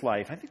in this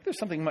life. I think there's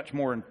something much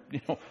more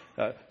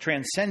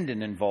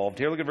transcendent involved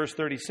here. Look at verse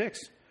 36.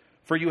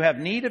 For you have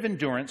need of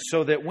endurance,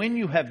 so that when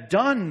you have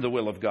done the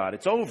will of God,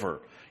 it's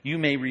over, you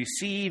may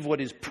receive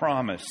what is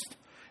promised.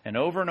 And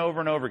over and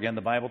over again,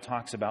 the Bible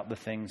talks about the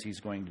things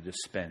He's going to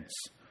dispense.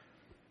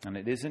 And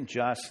it isn't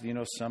just,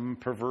 some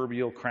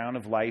proverbial crown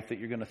of life that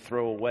you're going to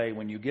throw away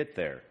when you get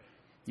there.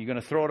 You're going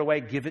to throw it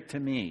away, give it to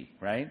me,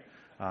 right?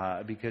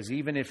 Because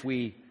even if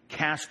we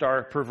cast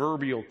our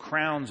proverbial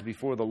crowns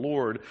before the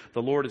Lord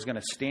is going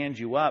to stand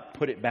you up,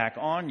 put it back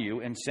on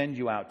you, and send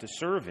you out to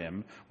serve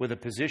Him with a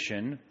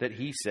position that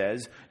He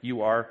says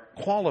you are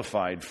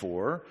qualified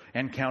for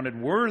and counted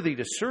worthy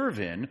to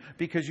serve in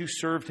because you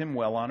served Him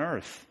well on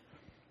earth.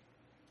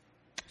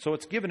 So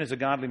it's given as a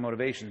godly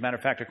motivation. As a matter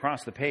of fact,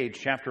 across the page,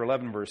 chapter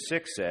 11, verse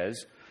 6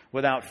 says,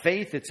 without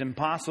faith, it's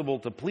impossible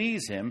to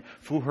please Him,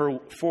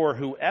 for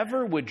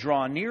whoever would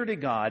draw near to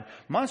God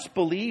must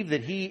believe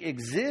that He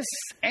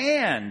exists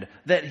and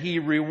that He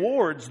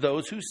rewards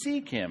those who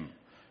seek Him.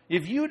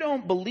 If you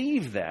don't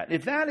believe that,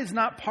 if that is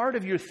not part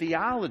of your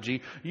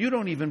theology, you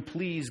don't even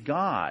please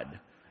God.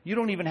 You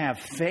don't even have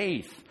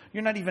faith.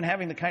 You're not even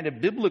having the kind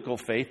of biblical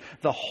faith,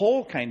 the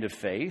whole kind of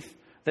faith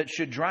that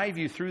should drive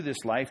you through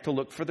this life to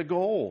look for the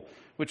goal,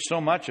 which so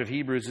much of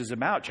Hebrews is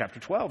about. Chapter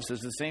 12 says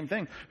the same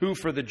thing. Who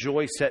for the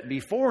joy set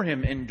before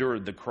Him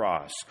endured the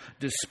cross,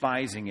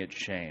 despising its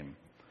shame.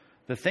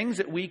 The things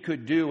that we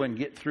could do and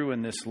get through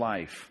in this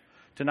life,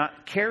 to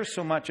not care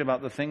so much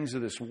about the things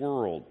of this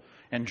world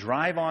and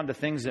drive on to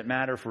things that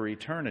matter for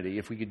eternity,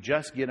 if we could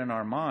just get in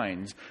our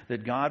minds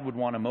that God would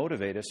want to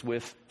motivate us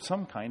with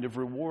some kind of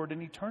reward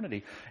in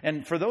eternity.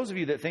 And for those of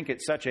you that think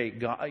it's such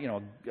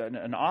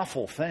an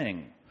awful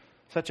thing,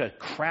 such a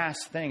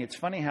crass thing. It's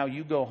funny how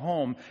you go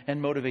home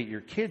and motivate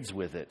your kids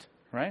with it,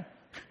 right?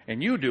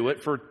 And you do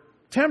it for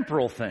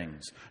temporal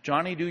things.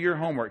 Johnny, do your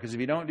homework, because if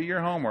you don't do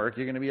your homework,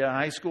 you're going to be a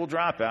high school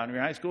dropout. And if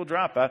you're a high school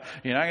dropout,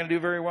 you're not going to do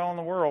very well in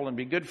the world and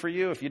be good for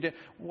you if you do.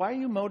 Why are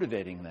you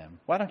motivating them?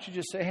 Why don't you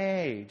just say,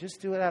 hey,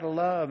 just do it out of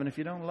love, and if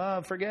you don't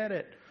love, forget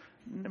it?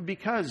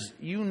 Because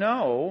you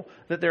know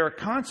that there are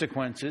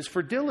consequences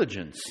for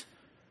diligence.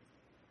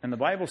 And the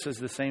Bible says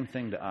the same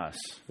thing to us.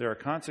 There are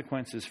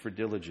consequences for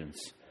diligence.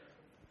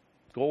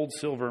 Gold,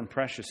 silver, and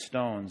precious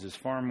stones is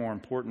far more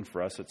important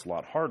for us. It's a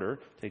lot harder,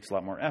 takes a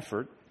lot more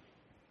effort.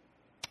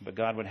 But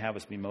God would have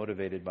us be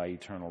motivated by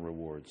eternal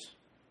rewards.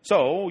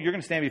 So, you're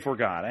going to stand before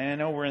God. I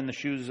know we're in the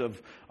shoes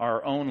of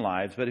our own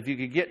lives, but if you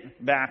could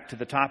get back to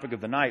the topic of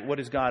the night, what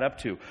is God up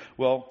to?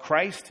 Well,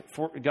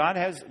 God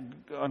has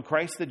on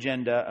Christ's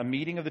agenda a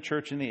meeting of the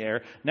church in the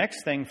air.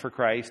 Next thing for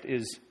Christ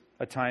is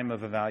a time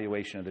of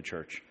evaluation of the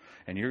church.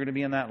 And you're going to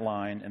be in that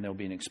line, and there'll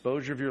be an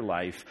exposure of your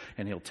life,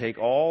 and He'll take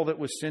all that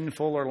was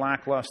sinful or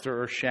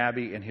lackluster or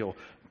shabby, and He'll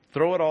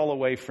throw it all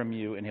away from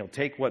you, and He'll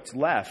take what's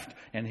left,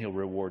 and He'll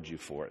reward you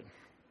for it.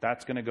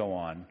 That's going to go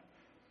on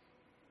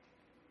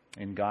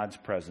in God's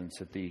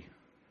presence at the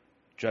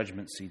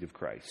judgment seat of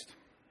Christ.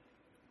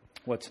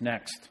 What's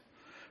next?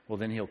 Well,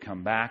 then He'll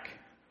come back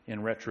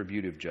in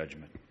retributive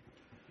judgment.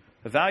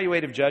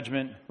 Evaluative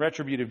judgment,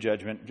 retributive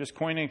judgment, just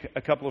coining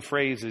a couple of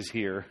phrases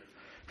here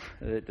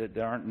that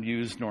aren't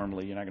used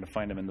normally. You're not going to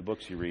find them in the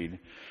books you read.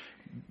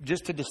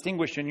 Just to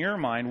distinguish in your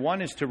mind,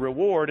 one is to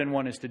reward and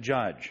one is to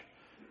judge.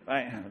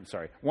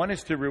 One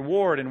is to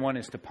reward and one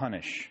is to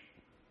punish.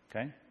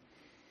 Okay?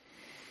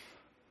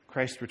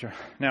 Christ returns.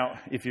 Now,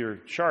 if you're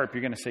sharp,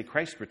 you're going to say,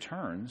 Christ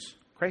returns.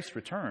 Christ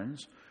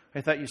returns.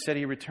 I thought you said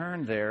He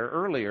returned there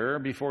earlier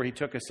before He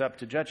took us up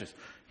to judge us.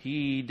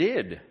 He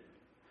did.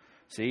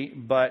 See,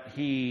 but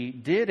He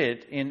did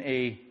it in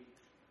a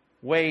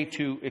way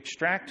to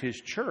extract His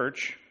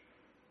church,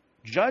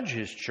 judge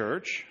His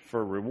church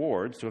for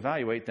rewards, to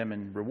evaluate them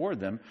and reward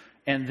them,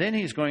 and then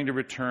He's going to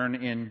return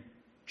in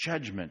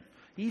judgment.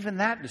 Even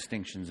that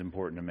distinction is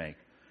important to make.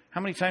 How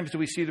many times do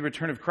we see the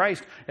return of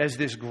Christ as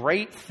this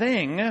great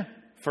thing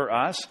for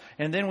us,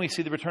 and then we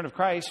see the return of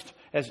Christ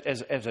as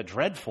a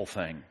dreadful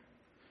thing?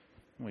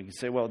 We can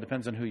say, well, it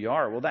depends on who you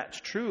are. Well, that's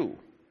true.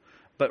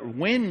 But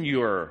when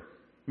you're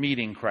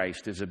meeting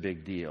Christ is a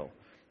big deal.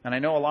 And I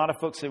know a lot of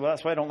folks say, well,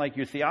 that's why I don't like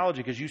your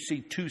theology, because you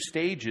see two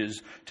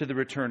stages to the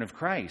return of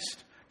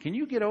Christ. Can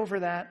you get over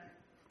that,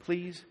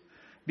 please?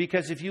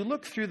 Because if you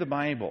look through the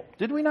Bible,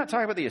 did we not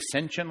talk about the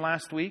ascension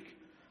last week?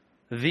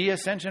 The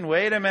ascension.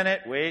 Wait a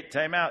minute. Wait,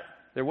 time out.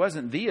 There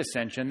wasn't the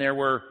ascension. There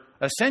were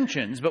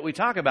ascensions, but we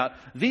talk about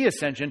the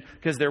ascension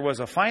because there was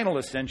a final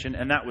ascension,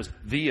 and that was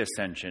the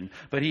ascension.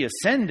 But He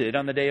ascended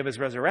on the day of His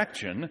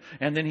resurrection,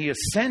 and then He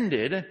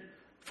ascended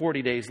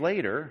 40 days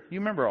later. You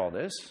remember all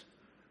this.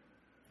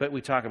 But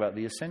we talk about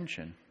the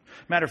ascension.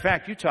 Matter of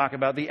fact, you talk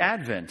about the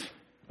advent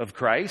of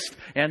Christ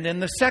and then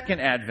the second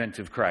advent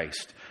of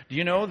Christ. Do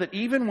you know that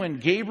even when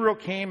Gabriel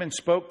came and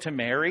spoke to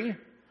Mary,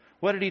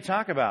 what did he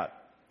talk about?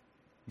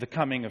 The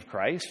coming of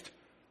Christ,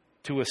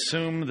 to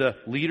assume the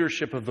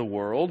leadership of the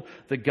world.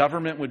 The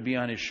government would be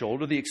on His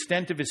shoulder, the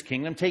extent of His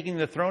kingdom, taking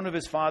the throne of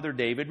His father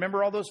David.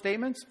 Remember all those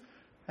statements?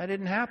 That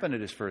didn't happen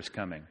at his first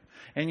coming.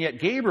 And yet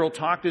Gabriel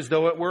talked as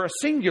though it were a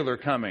singular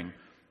coming.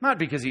 Not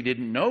because he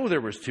didn't know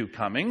there was two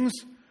comings,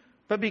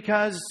 but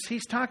because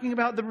he's talking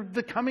about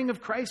the coming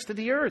of Christ to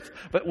the earth.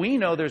 But we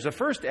know there's a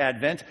first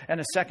advent and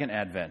a second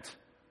advent.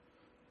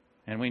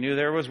 And we knew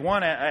there was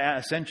one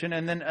ascension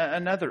and then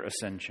another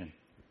ascension.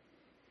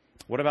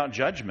 What about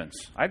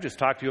judgments? I've just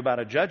talked to you about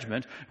a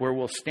judgment where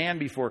we'll stand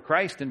before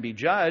Christ and be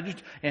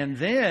judged. And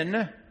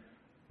then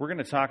we're going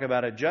to talk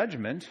about a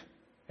judgment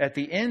at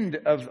the end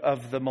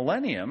of the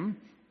millennium,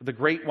 the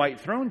great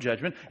white throne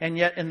judgment. And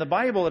yet in the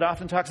Bible, it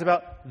often talks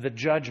about the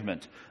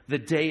judgment, the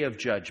day of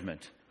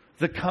judgment,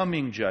 the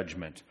coming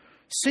judgment.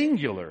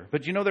 Singular.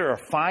 But you know there are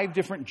 5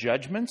 different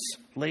judgments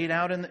laid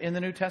out in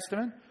the New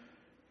Testament?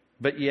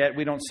 But yet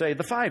we don't say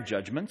the 5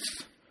 judgments,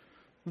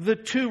 the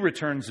 2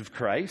 returns of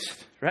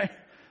Christ, right?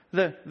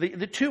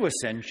 The 2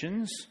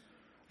 ascensions,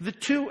 the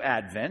 2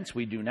 advents,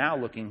 we do now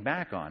looking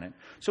back on it.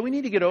 So we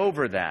need to get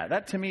over that.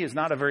 That to me is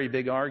not a very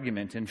big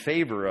argument in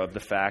favor of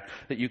the fact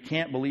that you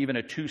can't believe in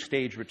a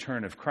 2-stage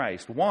return of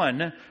Christ.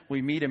 One,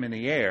 we meet him in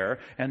the air,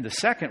 and the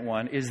second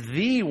one is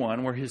the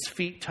one where his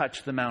feet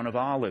touch the Mount of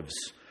Olives.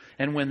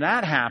 And when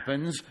that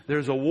happens,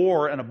 there's a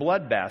war and a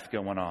bloodbath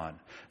going on.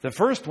 The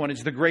first one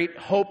is the great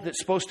hope that's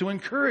supposed to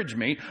encourage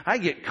me. I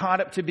get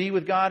caught up to be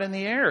with God in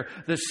the air.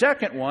 The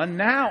second one,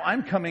 now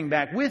I'm coming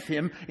back with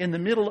him in the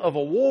middle of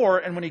a war.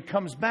 And when he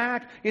comes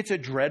back, it's a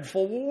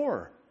dreadful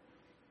war.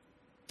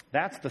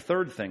 That's the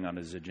third thing on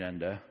his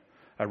agenda,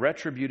 a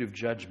retributive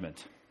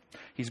judgment.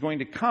 He's going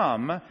to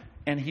come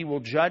and he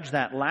will judge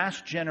that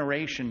last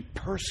generation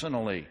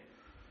personally.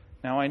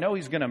 Now, I know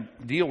he's going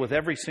to deal with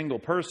every single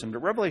person,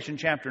 but Revelation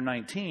chapter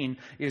 19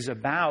 is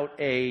about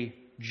a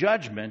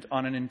judgment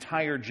on an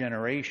entire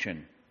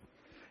generation.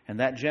 And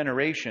that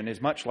generation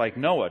is much like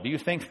Noah. Do you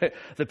think that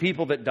the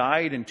people that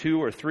died in 2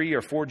 or 3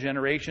 or 4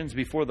 generations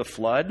before the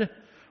flood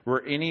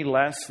were any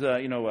less,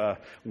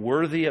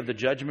 worthy of the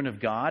judgment of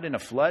God in a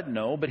flood?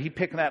 No, but he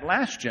picked that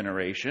last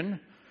generation,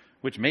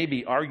 which may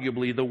be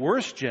arguably the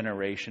worst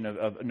generation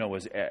of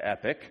Noah's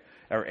epic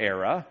or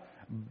era,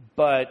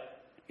 but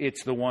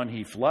it's the one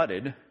he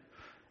flooded,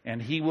 and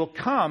he will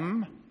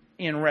come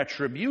in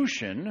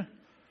retribution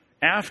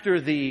after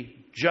the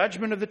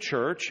judgment of the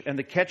church and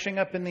the catching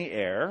up in the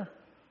air.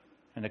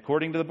 And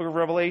according to the book of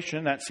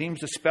Revelation, that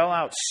seems to spell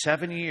out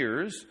 7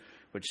 years,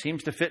 which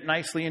seems to fit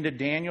nicely into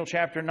Daniel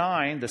chapter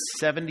 9, the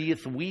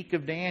 70th week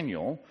of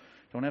Daniel.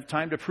 Don't have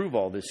time to prove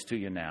all this to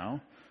you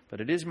now. But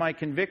it is my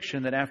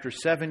conviction that after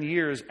 7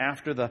 years,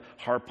 after the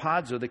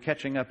harpazo, the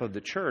catching up of the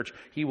church,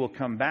 he will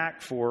come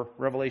back for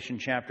Revelation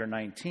chapter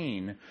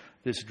 19,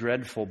 this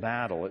dreadful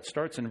battle. It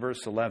starts in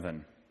verse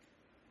 11.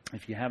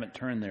 If you haven't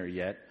turned there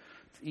yet,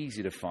 it's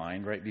easy to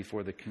find right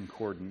before the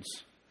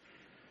concordance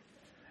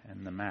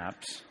and the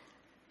maps.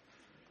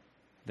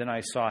 Then I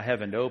saw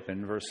heaven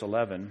open, verse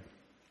 11.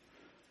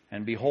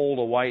 And behold,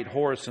 a white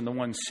horse, and the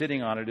one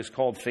sitting on it is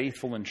called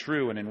Faithful and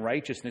True, and in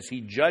righteousness he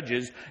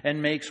judges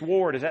and makes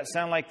war. Does that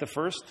sound like the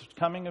first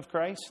coming of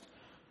Christ?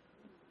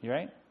 You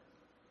right?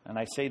 And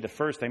I say the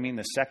first, I mean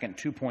the second,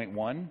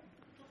 2.1.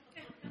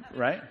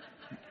 Right?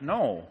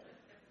 No.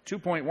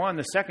 2.1,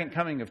 the second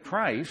coming of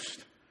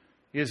Christ,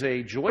 is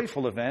a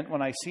joyful event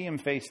when I see him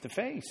face to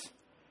face.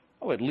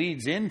 Oh, it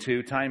leads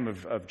into time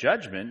of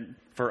judgment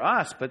for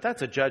us, but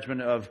that's a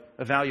judgment of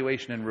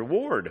evaluation and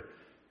reward.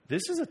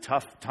 This is a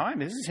tough time.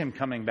 This is him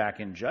coming back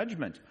in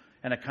judgment,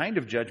 and a kind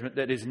of judgment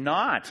that is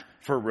not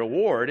for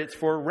reward. It's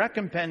for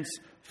recompense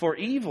for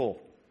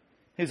evil.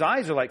 His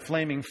eyes are like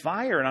flaming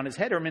fire, and on his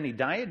head are many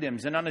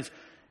diadems,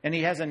 and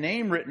he has a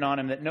name written on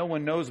him that no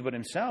one knows but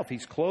himself.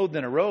 He's clothed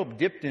in a robe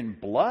dipped in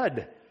blood,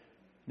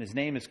 and his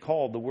name is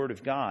called the Word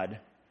of God.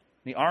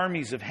 The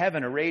armies of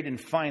heaven, arrayed in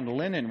fine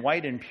linen,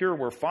 white and pure,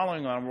 were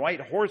following on white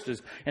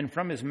horses, and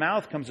from his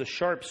mouth comes a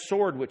sharp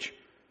sword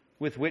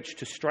with which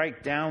to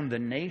strike down the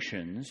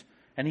nations,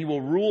 and he will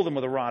rule them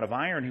with a rod of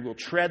iron. He will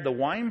tread the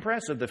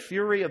winepress of the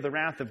fury of the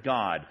wrath of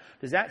God.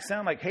 Does that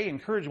sound like, hey,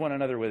 encourage one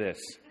another with this?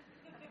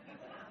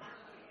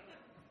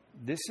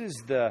 This is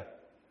the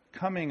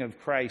coming of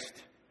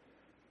Christ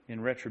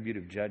in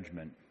retributive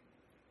judgment.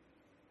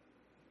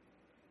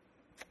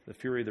 The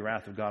fury of the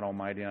wrath of God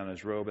Almighty. On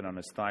his robe and on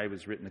his thigh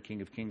was written, the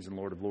King of Kings and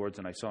Lord of Lords.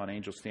 And I saw an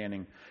angel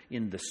standing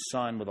in the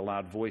sun with a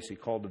loud voice. He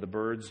called to the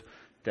birds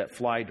that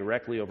fly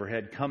directly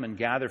overhead, come and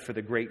gather for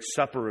the great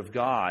supper of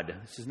God.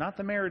 This is not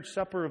the marriage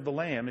supper of the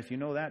Lamb, if you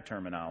know that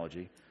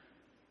terminology.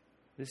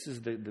 This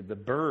is the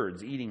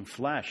birds eating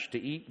flesh. To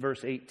eat,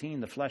 verse 18,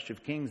 the flesh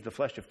of kings, the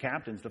flesh of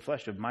captains, the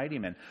flesh of mighty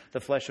men,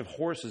 the flesh of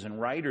horses and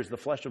riders, the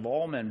flesh of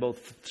all men,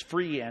 both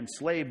free and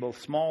slave,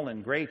 both small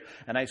and great.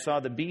 And I saw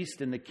the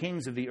beast and the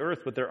kings of the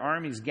earth with their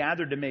armies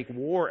gathered to make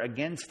war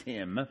against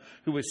him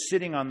who was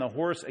sitting on the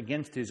horse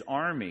against his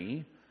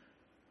army.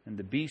 And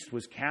the beast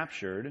was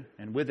captured,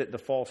 and with it the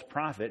false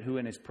prophet, who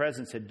in his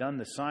presence had done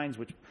the signs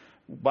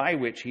by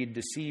which he had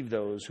deceived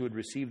those who had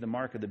received the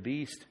mark of the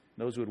beast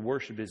those who had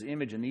worshipped his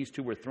image, and these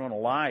two were thrown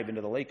alive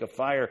into the lake of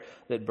fire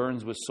that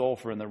burns with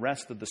sulfur. And the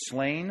rest of the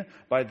slain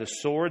by the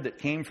sword that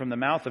came from the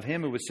mouth of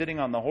him who was sitting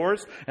on the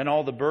horse, and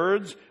all the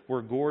birds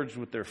were gorged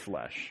with their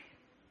flesh.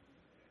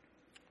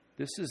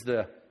 This is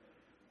the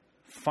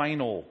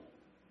final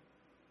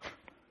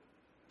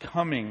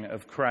coming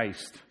of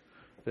Christ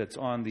that's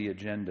on the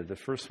agenda. The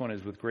first one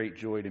is with great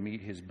joy to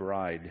meet his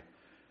bride.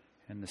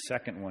 And the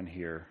second one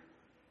here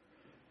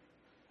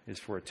is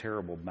for a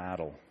terrible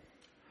battle.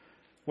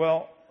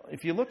 Well,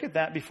 if you look at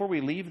that, before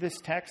we leave this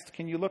text,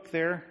 can you look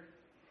there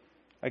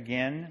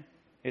again?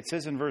 It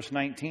says in verse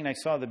 19, I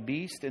saw the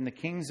beast and the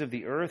kings of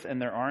the earth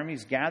and their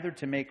armies gathered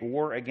to make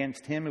war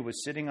against him who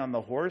was sitting on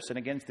the horse and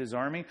against his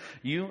army.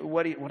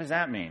 What does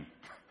that mean?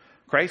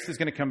 Christ is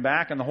going to come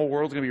back and the whole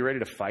world's going to be ready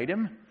to fight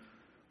him?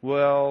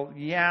 Well,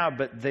 yeah,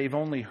 but they've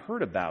only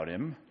heard about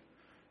him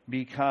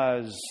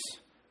because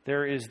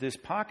there is this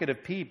pocket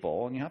of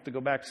people, and you have to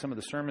go back to some of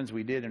the sermons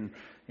we did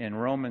in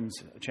Romans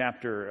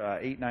chapter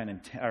 8,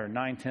 9,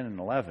 10, and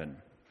 11.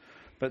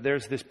 But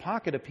there's this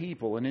pocket of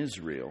people in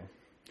Israel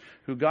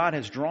who God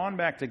has drawn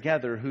back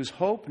together, whose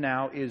hope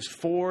now is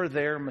for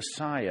their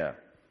Messiah,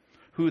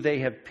 who they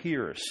have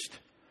pierced.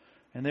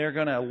 And they're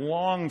going to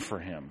long for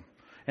him.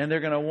 And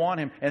they're going to want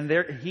him. And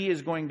he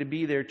is going to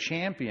be their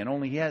champion.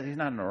 Only he's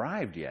not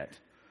arrived yet.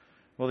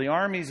 Well, the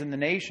armies and the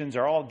nations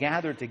are all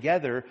gathered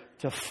together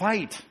to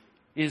fight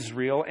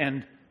Israel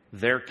and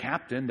their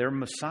captain, their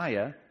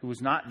Messiah, who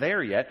is not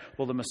there yet.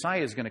 Well, the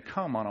Messiah is going to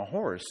come on a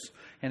horse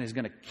and is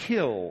going to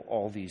kill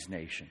all these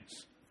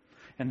nations.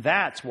 And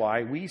that's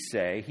why we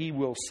say he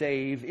will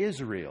save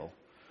Israel.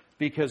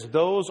 Because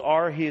those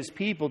are his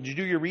people. Did you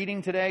do your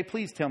reading today?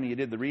 Please tell me you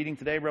did the reading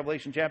today,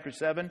 Revelation chapter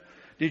 7.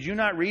 Did you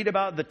not read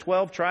about the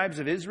 12 tribes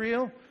of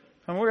Israel?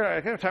 And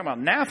we're going to talk about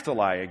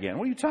Naphtali again.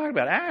 What are you talking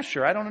about?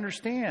 Asher, I don't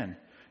understand.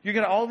 You're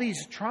going to all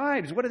these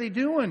tribes. What are they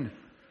doing?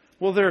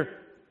 Well, they're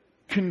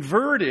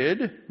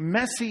converted,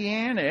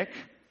 messianic,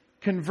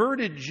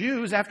 converted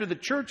Jews after the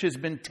church has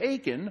been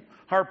taken,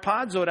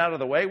 harpazoed out of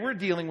the way. We're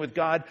dealing with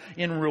God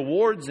in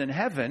rewards in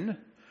heaven.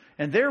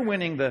 And they're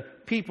winning the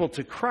people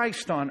to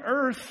Christ on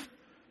earth.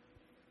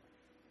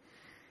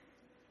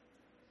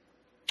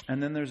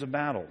 And then there's a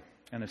battle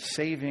and a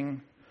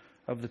saving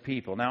of the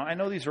people. Now, I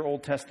know these are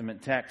Old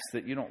Testament texts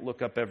that you don't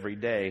look up every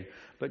day,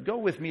 but go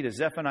with me to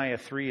Zephaniah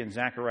 3 and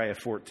Zechariah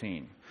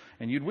 14.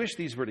 And you'd wish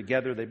these were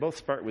together. They both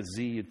start with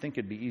Z. You'd think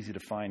it'd be easy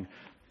to find.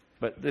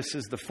 But this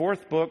is the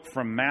fourth book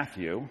from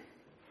Matthew.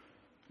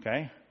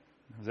 Okay?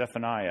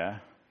 Zephaniah.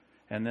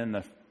 And then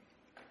the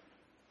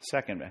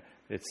second.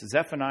 It's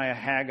Zephaniah,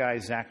 Haggai,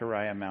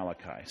 Zechariah,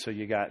 Malachi. So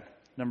you got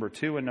number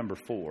 2 and number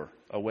 4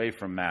 away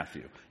from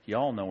Matthew. You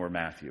all know where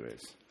Matthew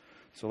is.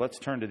 So let's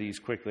turn to these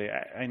quickly.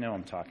 I know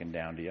I'm talking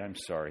down to you. I'm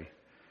sorry.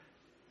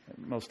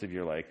 Most of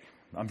you are like,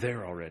 I'm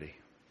there already.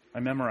 I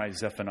memorized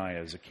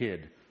Zephaniah as a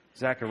kid.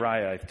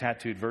 Zechariah, I've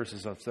tattooed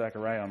verses of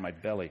Zechariah on my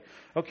belly.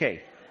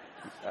 Okay.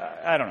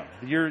 I don't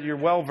know. You're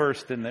well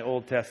versed in the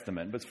Old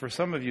Testament. But for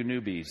some of you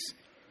newbies,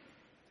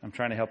 I'm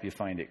trying to help you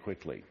find it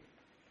quickly.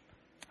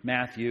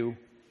 Matthew,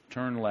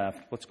 turn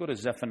left. Let's go to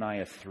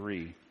Zephaniah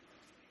 3.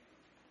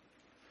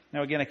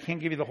 Now, again, I can't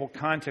give you the whole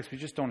context. We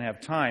just don't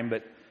have time.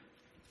 But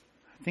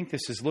I think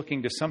this is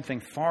looking to something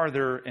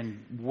farther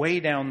and way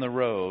down the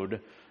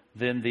road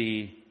than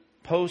the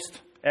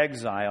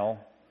post-exile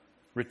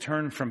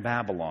return from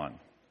Babylon.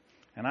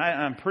 And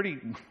I'm pretty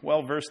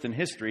well versed in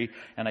history,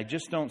 and I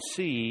just don't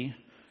see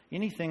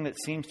anything that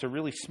seems to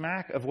really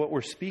smack of what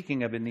we're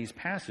speaking of in these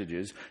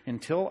passages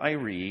until I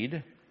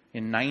read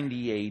in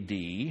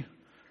 90 AD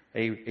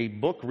a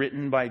book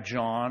written by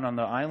John on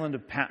the island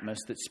of Patmos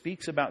that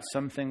speaks about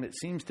something that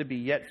seems to be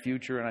yet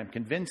future, and I'm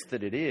convinced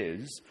that it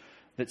is,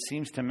 that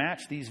seems to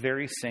match these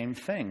very same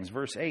things.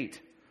 Verse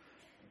 8,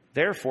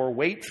 therefore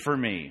wait for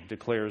me,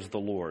 declares the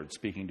Lord,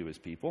 speaking to his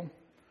people.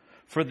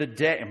 For the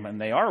day, and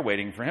they are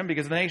waiting for him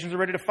because the nations are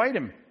ready to fight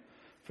him.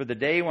 For the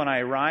day when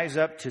I rise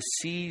up to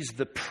seize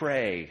the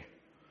prey,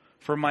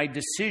 for my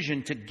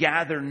decision to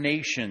gather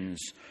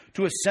nations,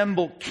 to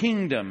assemble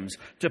kingdoms,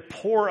 to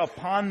pour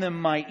upon them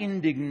my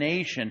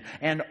indignation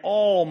and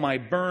all my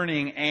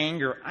burning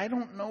anger. I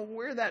don't know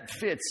where that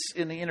fits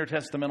in the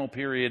intertestamental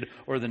period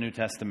or the New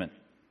Testament.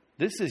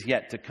 This is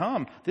yet to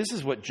come. This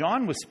is what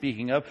John was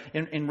speaking of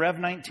in Rev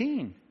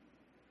 19.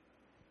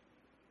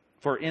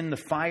 For in the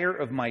fire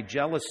of my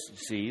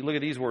jealousy, look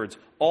at these words,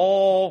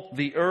 all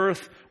the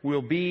earth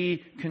will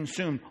be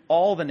consumed.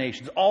 All the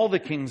nations, all the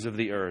kings of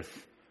the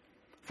earth.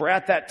 For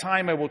at that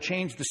time I will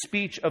change the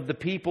speech of the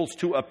peoples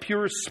to a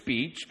pure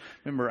speech.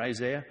 Remember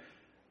Isaiah?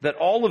 That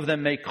all of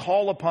them may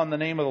call upon the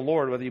name of the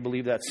Lord, whether you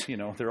believe that's,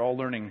 they're all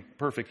learning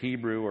perfect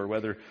Hebrew, or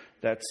whether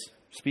that's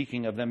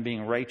speaking of them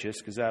being righteous,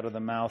 because out of the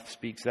mouth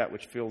speaks that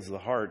which fills the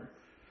heart.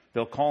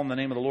 They'll call on the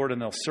name of the Lord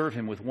and they'll serve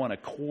him with one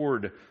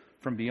accord.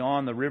 From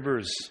beyond the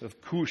rivers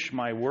of Cush,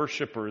 my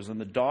worshipers, and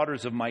the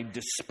daughters of my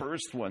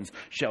dispersed ones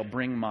shall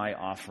bring my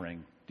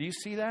offering. Do you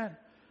see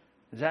that?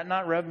 Is that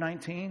not Rev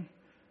 19?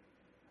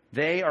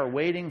 They are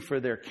waiting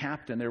for their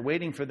captain. They're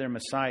waiting for their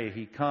Messiah.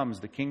 He comes.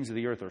 The kings of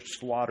the earth are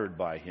slaughtered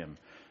by him.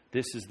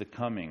 This is the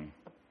coming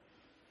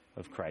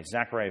of Christ.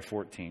 Zechariah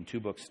 14, 2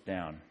 books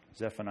down.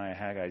 Zephaniah,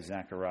 Haggai,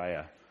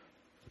 Zechariah.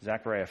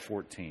 Zechariah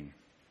 14.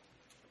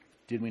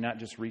 Did we not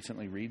just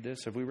recently read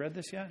this? Have we read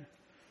this yet?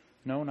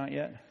 No, not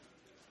yet?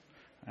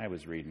 I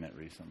was reading it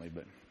recently,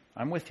 but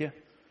I'm with you.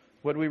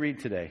 What did we read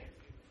today?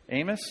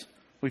 Amos?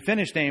 We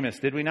finished Amos,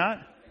 did we not?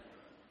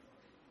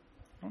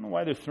 I don't know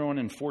why they're throwing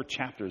in 4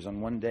 chapters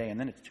on one day, and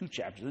then it's 2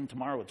 chapters, and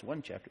tomorrow it's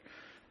 1 chapter.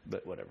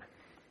 But whatever.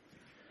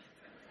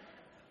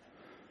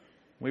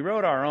 We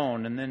wrote our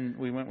own, and then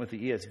we went with the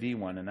ESV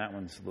one, and that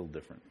one's a little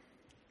different.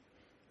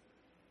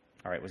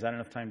 All right, was that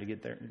enough time to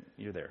get there?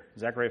 You're there.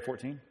 Zechariah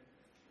 14?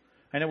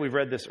 I know we've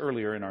read this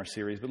earlier in our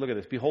series, but look at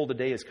this. Behold, a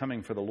day is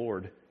coming for the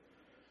Lord,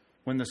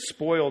 when the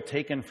spoil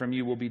taken from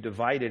you will be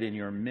divided in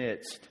your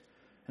midst.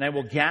 And I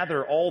will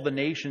gather all the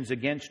nations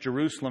against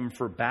Jerusalem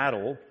for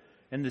battle,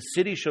 and the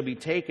city shall be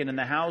taken, and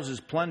the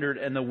houses plundered,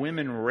 and the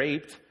women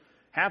raped.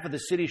 Half of the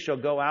city shall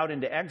go out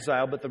into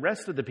exile, but the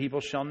rest of the people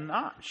shall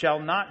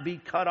not be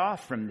cut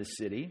off from the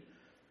city.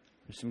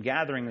 There's some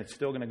gathering that's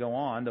still going to go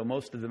on, though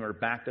most of them are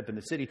backed up in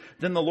the city.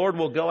 Then the Lord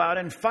will go out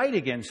and fight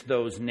against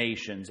those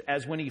nations,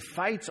 as when he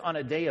fights on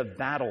a day of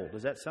battle.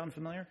 Does that sound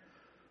familiar?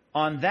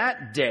 On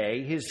that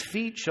day, his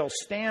feet shall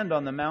stand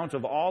on the Mount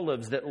of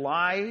Olives that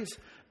lies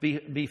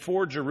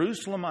before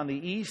Jerusalem on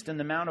the east, and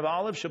the Mount of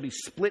Olives shall be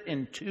split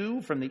in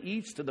 2 from the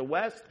east to the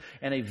west,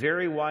 and a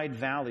very wide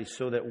valley,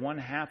 so that one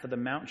half of the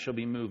mount shall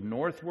be moved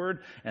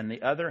northward, and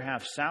the other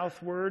half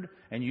southward.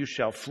 And you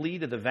shall flee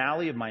to the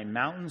valley of my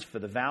mountains, for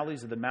the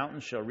valleys of the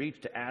mountains shall reach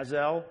to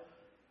Azel.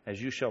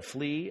 As you shall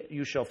flee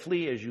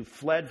as you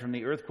fled from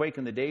the earthquake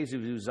in the days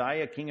of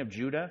Uzziah, king of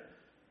Judah.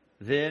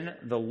 Then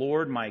the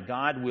Lord my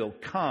God will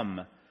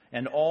come,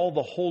 and all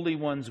the holy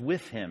ones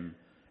with him.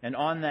 And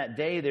on that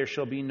day there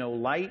shall be no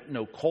light,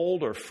 no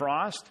cold or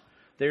frost.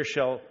 There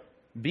shall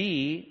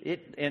be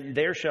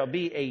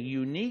a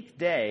unique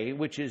day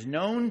which is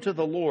known to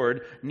the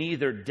Lord,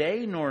 neither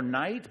day nor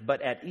night,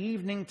 but at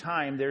evening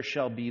time there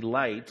shall be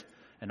light.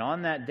 And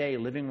on that day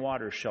living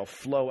waters shall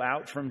flow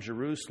out from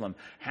Jerusalem,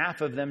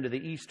 half of them to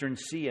the eastern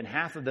sea, and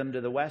half of them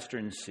to the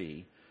western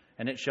sea.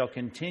 And it shall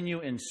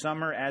continue in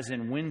summer as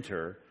in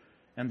winter,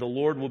 and the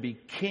Lord will be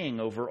king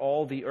over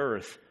all the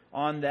earth.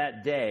 On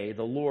that day,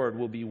 the Lord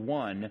will be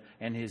one,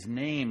 and his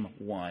name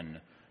one.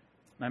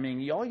 I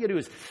mean, all you do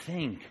is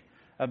think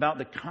about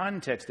the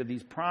context of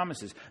these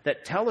promises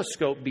that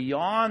telescope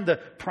beyond the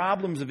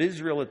problems of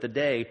Israel at the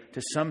day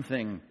to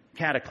something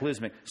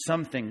cataclysmic,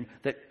 something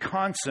that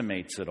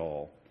consummates it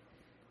all.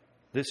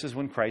 This is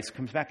when Christ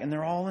comes back, and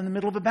they're all in the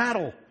middle of a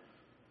battle,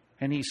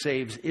 and he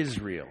saves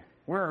Israel.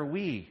 Where are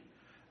we?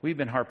 We've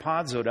been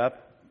harpazoed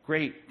up.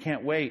 Great,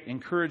 can't wait.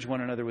 Encourage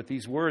one another with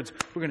these words.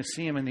 We're going to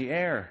see him in the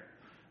air.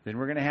 Then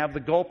we're going to have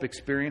the gulp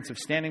experience of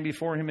standing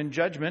before him in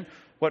judgment.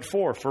 What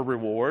for? For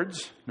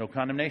rewards. No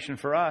condemnation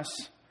for us.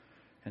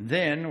 And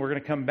then we're going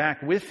to come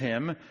back with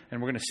him,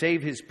 and we're going to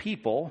save his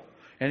people.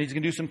 And he's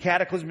going to do some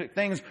cataclysmic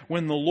things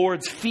when the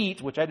Lord's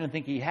feet, which I didn't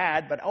think he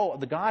had, but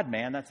the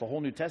God-man, that's the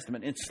whole New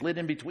Testament. It's slid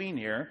in between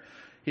here.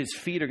 His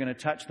feet are going to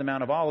touch the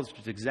Mount of Olives,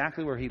 which is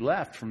exactly where he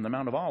left from the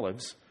Mount of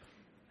Olives.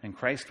 And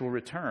Christ will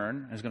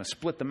return and is going to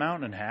split the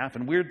mountain in half.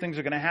 And weird things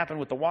are going to happen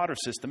with the water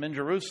system in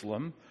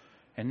Jerusalem.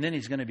 And then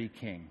he's going to be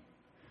king.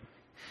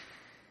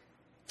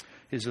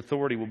 His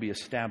authority will be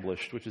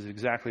established, which is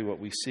exactly what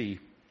we see.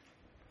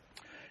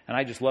 And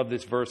I just love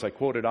this verse. I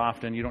quote it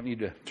often. You don't need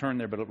to turn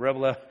there, but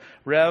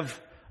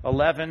Rev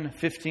 11,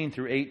 15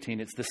 through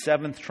 18. It's the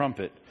 7th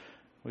trumpet,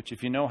 which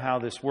if you know how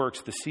this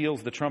works, the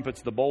seals, the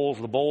trumpets, the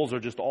bowls are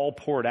just all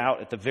poured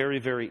out at the very,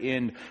 very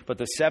end. But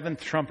the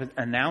 7th trumpet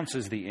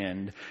announces the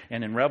end.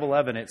 And in Rev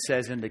 11 it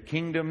says, and the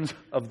kingdoms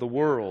of the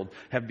world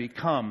have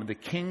become the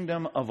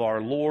kingdom of our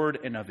Lord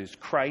and of his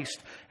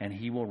Christ, and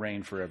he will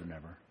reign forever and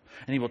ever.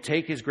 And he will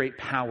take his great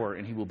power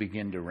and he will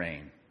begin to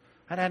reign.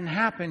 That hadn't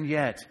happened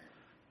yet.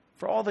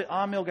 For all the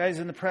Amil guys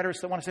and the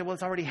preterists that want to say, well,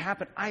 it's already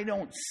happened. I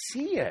don't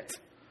see it.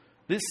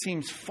 This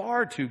seems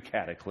far too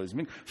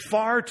cataclysmic,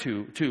 far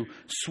too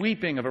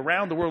sweeping of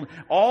around the world,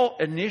 all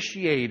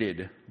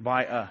initiated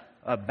by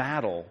a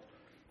battle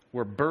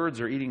where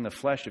birds are eating the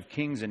flesh of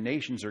kings and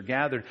nations are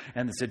gathered,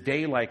 and it's a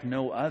day like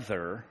no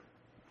other.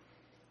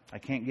 I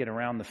can't get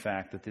around the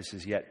fact that this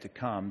is yet to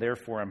come.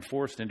 Therefore, I'm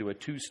forced into a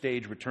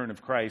 2-stage return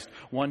of Christ,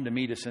 one to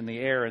meet us in the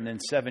air, and then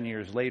 7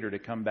 years later to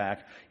come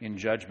back in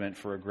judgment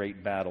for a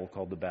great battle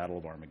called the Battle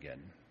of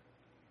Armageddon.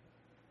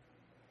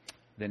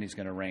 Then he's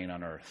going to reign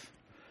on earth.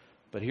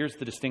 But here's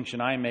the distinction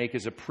I make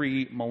as a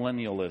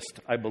premillennialist.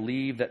 I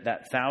believe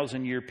that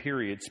 1,000-year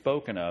period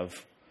spoken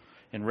of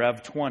in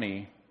Rev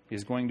 20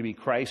 is going to be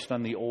Christ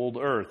on the old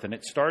earth. And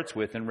it starts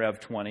with, in Rev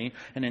 20,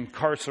 an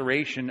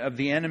incarceration of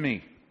the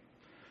enemy.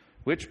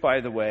 Which, by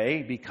the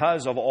way,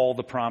 because of all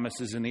the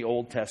promises in the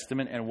Old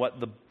Testament and what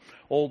the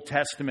Old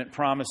Testament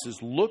promises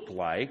look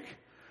like,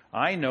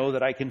 I know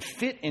that I can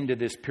fit into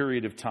this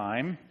period of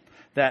time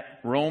that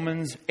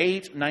Romans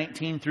 8,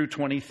 19 through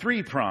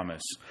 23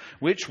 promise,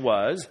 which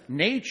was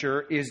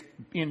nature is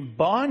in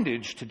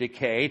bondage to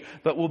decay,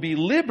 but will be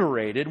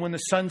liberated when the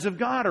sons of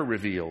God are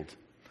revealed.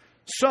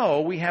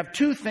 So we have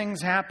two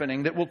things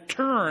happening that will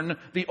turn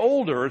the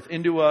old earth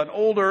into an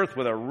old earth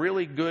with a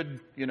really good,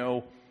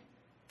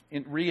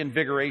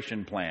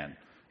 reinvigoration plan.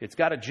 It's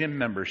got a gym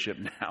membership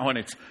now, and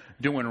it's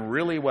doing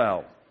really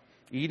well.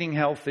 Eating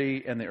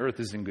healthy, and the earth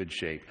is in good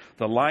shape.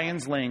 The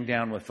lion's laying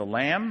down with the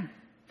lamb.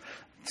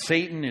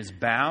 Satan is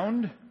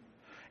bound.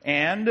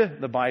 And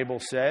the Bible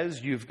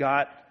says you've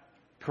got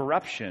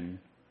corruption,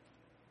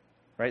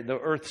 right? The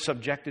earth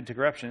subjected to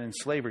corruption and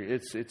slavery.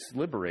 It's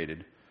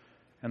liberated.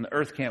 And the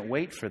earth can't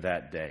wait for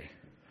that day.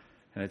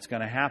 And it's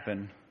going to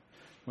happen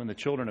when the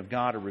children of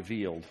God are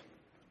revealed,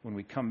 when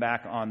we come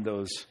back on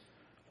those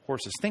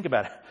horses. Think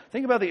about it.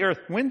 Think about the earth.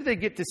 When do they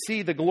get to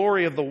see the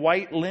glory of the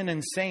white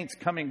linen saints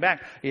coming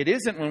back? It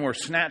isn't when we're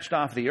snatched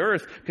off the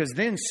earth, because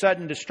then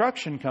sudden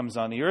destruction comes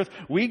on the earth.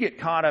 We get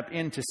caught up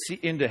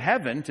into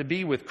heaven to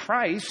be with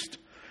Christ,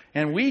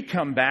 and we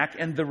come back,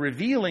 and the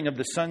revealing of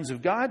the sons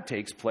of God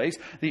takes place.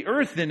 The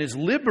earth then is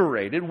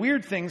liberated.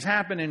 Weird things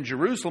happen in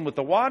Jerusalem with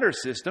the water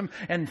system,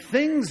 and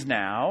things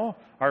now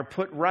are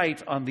put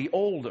right on the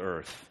old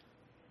earth.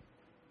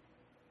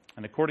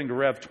 And according to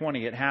Rev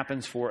 20, it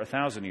happens for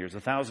 1,000 years,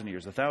 1,000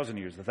 years, 1,000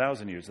 years,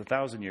 1,000 years,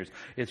 1,000 years.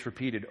 It's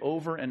repeated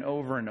over and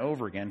over and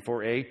over again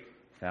for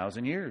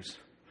 1,000 years.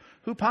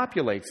 Who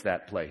populates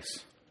that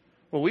place?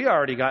 Well, we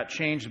already got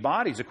changed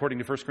bodies according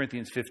to 1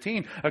 Corinthians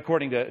 15,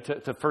 according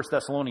to 1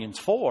 Thessalonians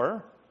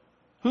 4.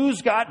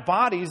 Who's got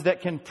bodies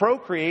that can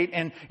procreate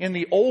and in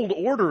the old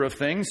order of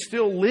things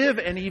still live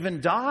and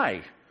even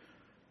die?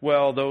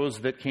 Well,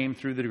 those that came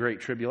through the Great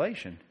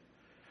Tribulation.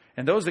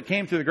 And those that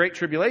came through the Great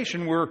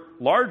Tribulation were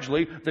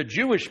largely the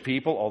Jewish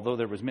people, although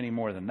there was many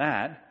more than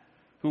that,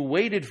 who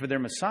waited for their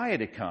Messiah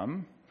to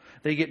come.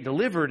 They get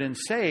delivered and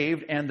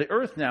saved, and the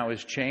earth now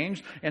is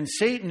changed, and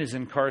Satan is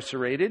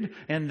incarcerated,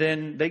 and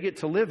then they get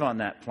to live on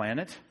that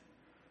planet.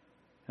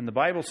 And the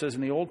Bible says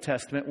in the Old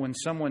Testament, when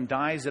someone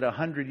dies at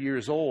 100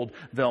 years old,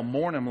 they'll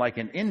mourn him like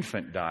an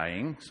infant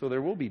dying, so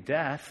there will be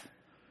death.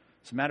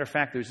 As a matter of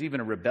fact, there's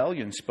even a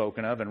rebellion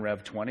spoken of in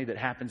Rev 20 that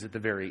happens at the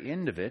very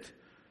end of it.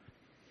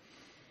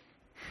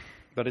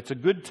 But it's a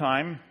good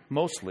time,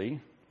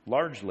 mostly,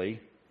 largely,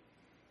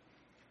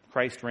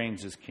 Christ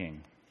reigns as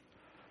king.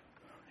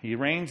 He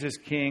reigns as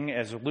king,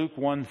 as Luke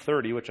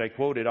 1:30, which I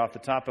quoted off the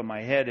top of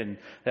my head in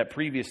that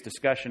previous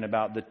discussion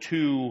about the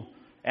two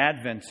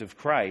advents of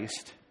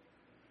Christ.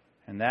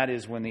 And that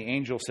is when the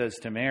angel says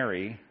to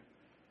Mary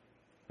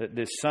that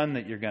this son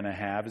that you're going to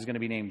have is going to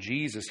be named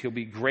Jesus. He'll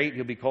be great.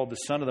 He'll be called the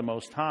Son of the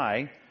Most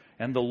High.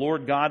 And the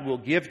Lord God will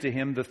give to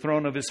him the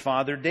throne of his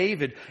father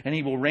David, and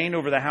he will reign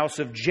over the house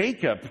of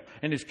Jacob,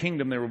 and his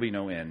kingdom there will be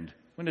no end.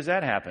 When does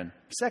that happen?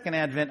 Second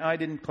Advent, I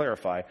didn't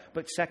clarify,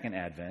 but Second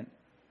Advent,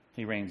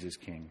 he reigns as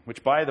king.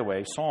 Which, by the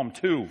way, Psalm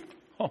 2,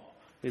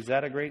 is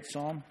that a great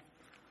psalm?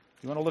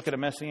 You want to look at a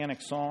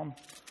messianic psalm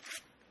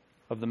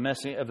of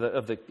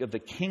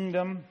the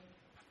kingdom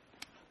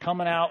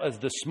coming out as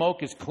the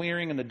smoke is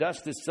clearing and the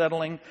dust is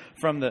settling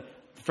from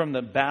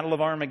the Battle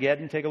of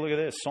Armageddon? Take a look at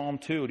this. Psalm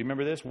 2. Do you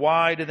remember this?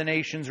 Why do the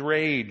nations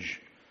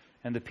rage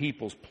and the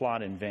peoples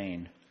plot in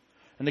vain?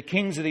 And the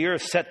kings of the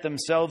earth set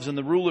themselves and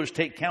the rulers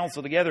take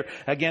counsel together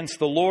against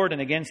the Lord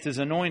and against his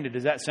anointed.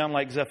 Does that sound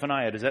like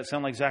Zephaniah? Does that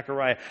sound like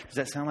Zechariah? Does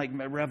that sound like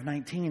Rev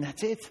 19?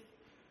 That's it.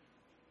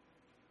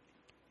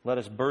 Let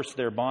us burst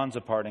their bonds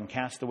apart and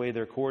cast away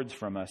their cords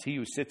from us. He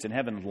who sits in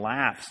heaven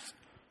laughs,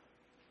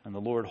 and the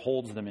Lord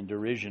holds them in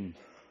derision.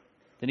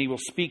 Then he will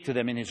speak to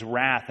them in his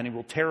wrath, and he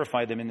will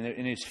terrify them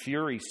in his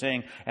fury,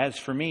 saying, as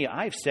for me,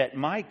 I've set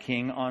my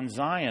king on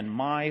Zion,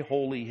 my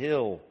holy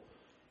hill.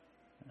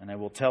 And I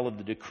will tell of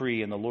the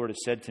decree, and the Lord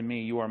has said to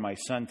me, you are my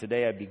son,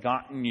 today I've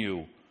begotten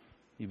you.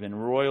 You've been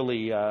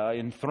royally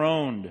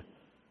enthroned.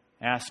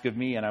 Ask of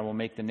me, and I will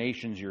make the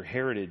nations your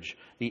heritage,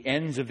 the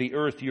ends of the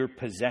earth your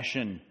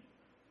possession.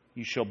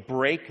 You shall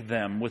break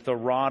them with a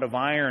rod of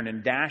iron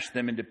and dash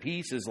them into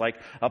pieces like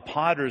a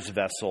potter's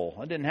vessel.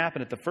 That didn't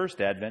happen at the first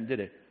Advent, did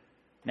it?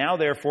 Now,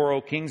 therefore,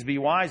 O kings, be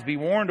wise, be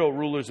warned, O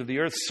rulers of the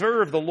earth.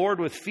 Serve the Lord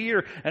with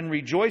fear and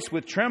rejoice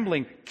with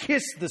trembling.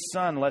 Kiss the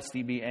Son, lest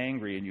he be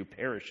angry and you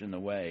perish in the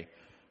way,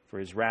 for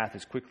his wrath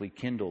is quickly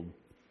kindled.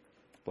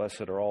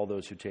 Blessed are all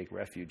those who take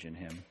refuge in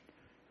him.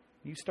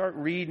 You start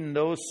reading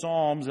those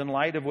Psalms in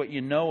light of what you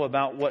know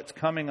about what's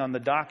coming on the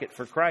docket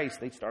for Christ.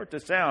 They start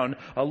to sound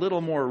a little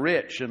more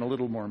rich and a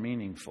little more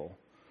meaningful.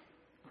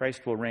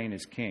 Christ will reign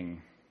as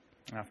king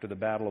after the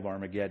Battle of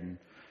Armageddon.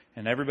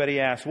 And everybody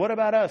asks, what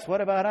about us?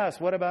 What about us?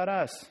 What about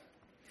us?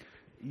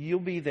 You'll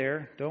be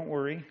there. Don't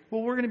worry.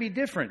 Well, we're going to be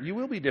different. You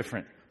will be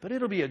different. But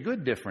it'll be a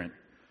good different.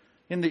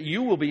 In that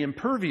you will be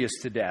impervious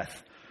to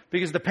death.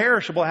 Because the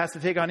perishable has to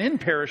take on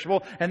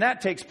imperishable. And that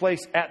takes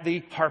place at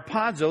the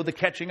harpazo, the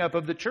catching up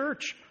of the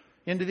church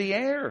into the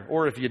air.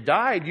 Or if you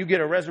died, you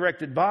get a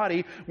resurrected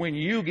body when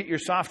you get your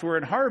software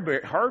and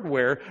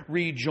hardware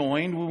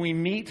rejoined. When we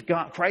meet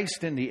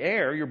Christ in the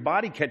air, your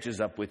body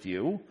catches up with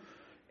you.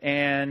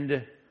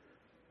 And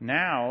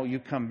now you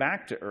come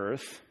back to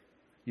earth.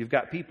 You've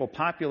got people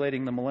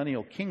populating the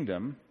millennial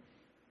kingdom.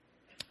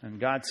 And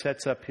God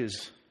sets up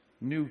his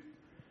new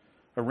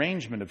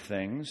arrangement of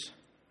things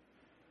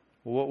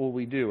Well, what will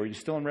we do? Are you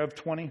still in Rev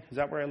 20? Is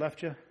that where I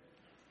left you?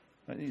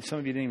 Some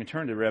of you didn't even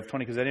turn to Rev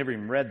 20 because I never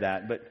even read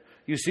that. But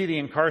you see the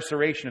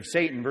incarceration of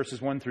Satan,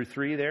 verses 1 through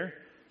 3 there.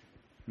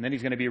 And then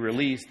he's going to be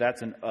released.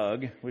 That's an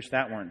ugh. Wish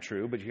that weren't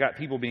true. But you got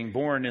people being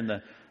born in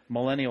the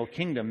millennial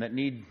kingdom that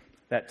need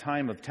that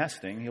time of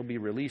testing. He'll be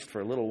released for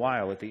a little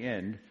while at the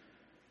end.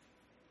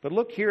 But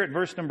look here at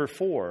verse number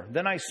 4.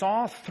 Then I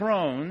saw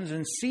thrones,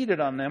 and seated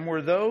on them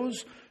were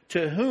those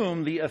to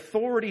whom the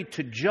authority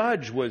to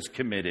judge was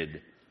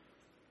committed.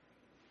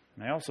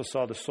 And I also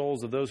saw the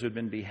souls of those who had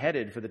been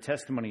beheaded for the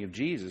testimony of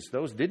Jesus.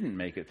 Those didn't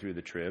make it through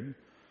the trib,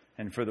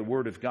 and for the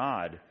word of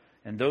God.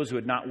 And those who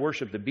had not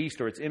worshipped the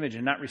beast or its image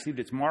and not received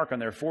its mark on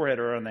their forehead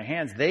or on their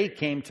hands, they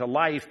came to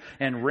life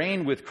and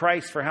reigned with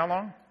Christ for how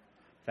long?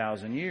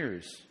 1,000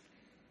 years.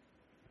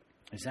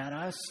 Is that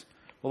us?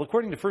 Well,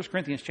 according to 1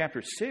 Corinthians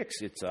chapter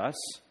 6, it's us.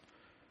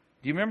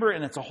 Do you remember?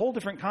 And it's a whole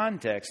different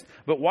context.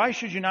 But why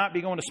should you not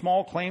be going to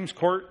small claims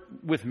court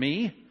with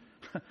me?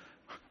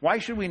 Why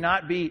should we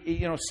not be,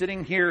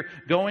 sitting here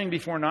going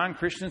before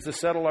non-Christians to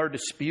settle our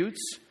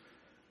disputes?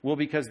 Well,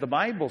 because the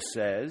Bible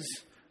says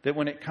that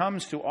when it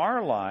comes to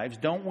our lives,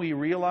 don't we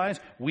realize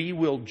we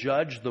will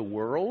judge the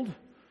world?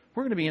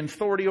 We're going to be in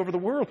authority over the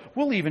world.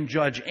 We'll even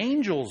judge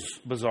angels,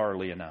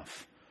 bizarrely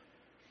enough.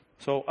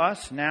 So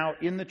us now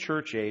in the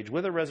church age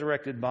with a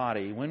resurrected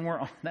body, when we're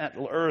on that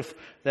earth,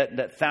 that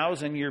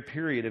 1,000-year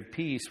period of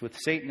peace with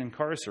Satan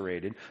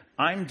incarcerated,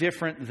 I'm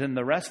different than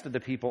the rest of the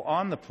people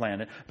on the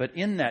planet, but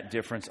in that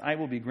difference, I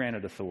will be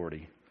granted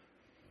authority.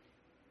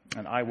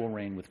 And I will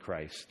reign with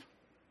Christ.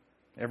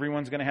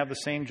 Everyone's going to have the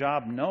same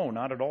job? No,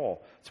 not at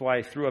all. That's why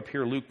I threw up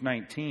here Luke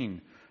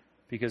 19,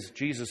 because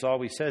Jesus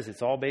always says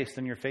it's all based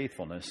on your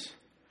faithfulness.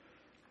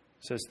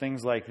 It says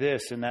things like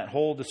this in that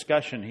whole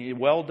discussion.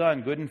 Well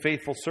done, good and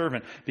faithful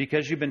servant.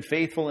 Because you've been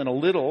faithful in a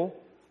little,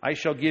 I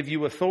shall give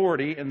you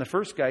authority. And the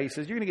first guy, he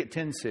says, you're going to get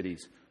 10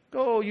 cities.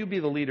 Go, you be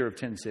the leader of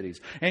 10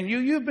 cities. And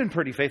you've been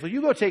pretty faithful.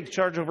 You go take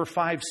charge over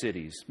 5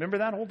 cities. Remember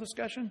that whole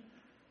discussion?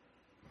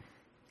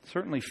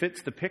 Certainly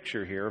fits the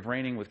picture here of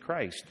reigning with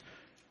Christ.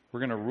 We're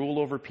going to rule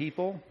over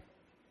people.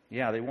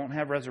 Yeah, they won't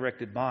have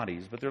resurrected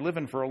bodies, but they're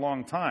living for a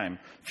long time.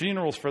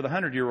 Funerals for the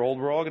 100-year-old,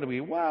 we're all going to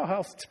be, wow,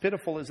 how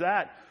pitiful is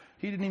that?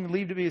 He didn't even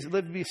live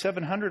to be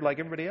 700 like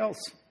everybody else.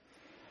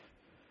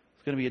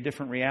 It's going to be a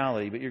different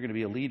reality, but you're going to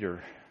be a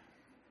leader.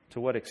 To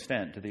what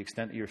extent? To the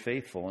extent that you're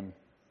faithful and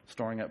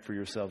storing up for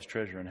yourselves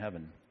treasure in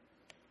heaven.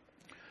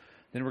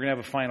 Then we're going to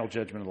have a final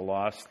judgment of the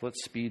lost.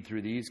 Let's speed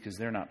through these because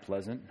they're not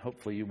pleasant.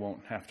 Hopefully you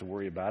won't have to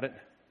worry about it.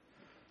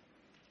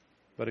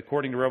 But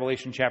according to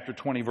Revelation chapter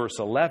 20, verse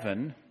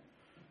 11,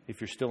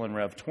 if you're still in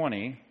Rev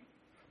 20,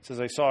 it says,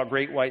 I saw a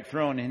great white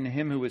throne, and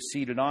him who was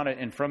seated on it,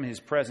 and from his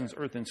presence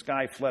earth and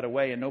sky fled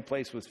away, and no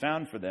place was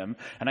found for them.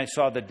 And I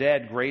saw the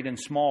dead, great and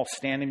small,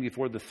 standing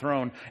before the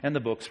throne, and the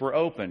books were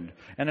opened.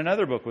 And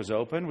another book was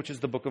opened, which is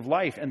the book of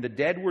life. And the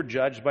dead were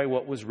judged by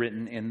what was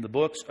written in the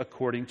books,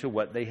 according to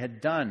what they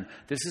had done.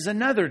 This is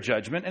another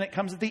judgment, and it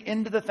comes at the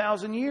end of the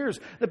 1,000 years.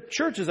 The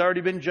church has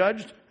already been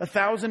judged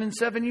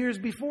 1,007 years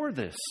before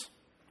this.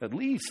 At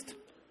least.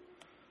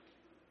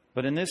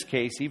 But in this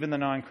case, even the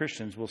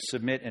non-Christians will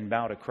submit and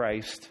bow to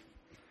Christ.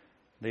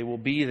 They will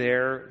be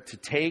there to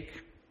take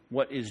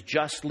what is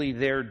justly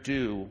their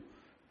due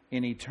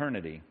in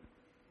eternity.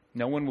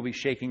 No one will be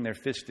shaking their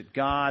fist at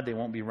God. They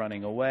won't be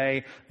running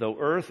away. Though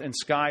earth and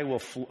sky will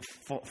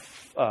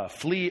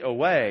flee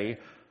away,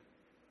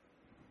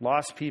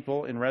 lost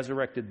people in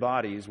resurrected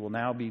bodies will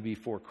now be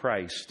before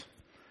Christ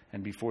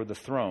and before the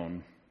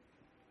throne.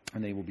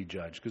 And they will be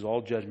judged, because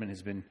all judgment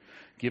has been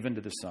given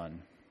to the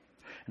Son.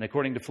 And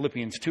according to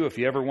Philippians 2, if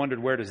you ever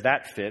wondered where does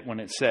that fit when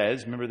it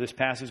says, remember this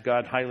passage,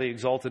 God highly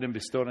exalted him,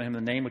 bestowed on him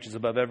the name which is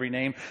above every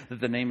name,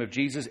 that the name of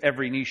Jesus,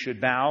 every knee should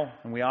bow.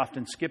 And we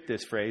often skip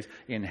this phrase,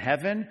 in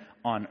heaven,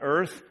 on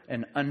earth,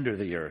 and under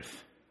the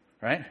earth.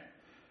 Right?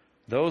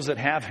 Those that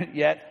haven't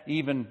yet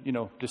even,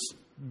 just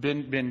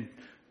been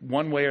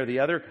one way or the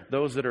other,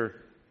 those that are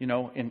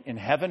in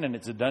heaven, and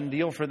it's a done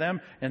deal for them.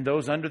 And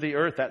those under the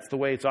earth, that's the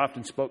way it's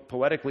often spoke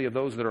poetically of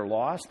those that are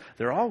lost.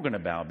 They're all going to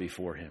bow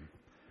before him.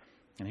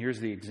 And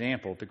here's the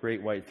example at the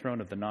great white throne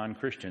of the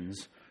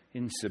non-Christians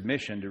in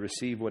submission to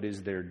receive what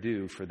is their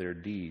due for their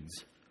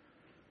deeds.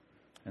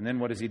 And then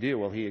what does he do?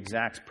 Well, he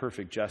exacts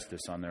perfect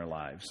justice on their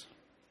lives.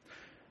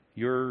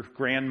 Your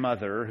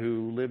grandmother,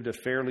 who lived a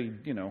fairly,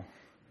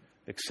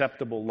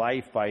 acceptable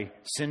life by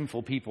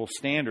sinful people's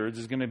standards,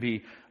 is going to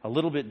be a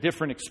little bit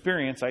different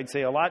experience, I'd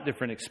say a lot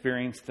different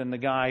experience, than the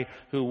guy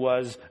who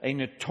was a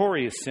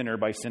notorious sinner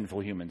by sinful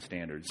human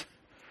standards.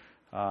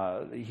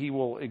 He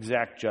will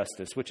exact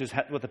justice, which is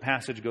what the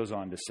passage goes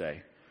on to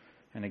say.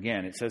 And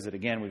again, it says it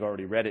again, we've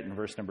already read it in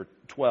verse number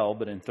 12,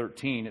 but in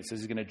 13 it says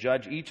he's going to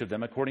judge each of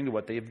them according to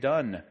what they have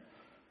done.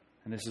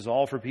 And this is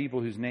all for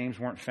people whose names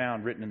weren't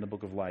found written in the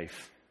book of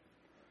life.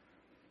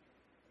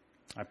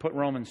 I put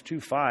Romans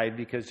 2:5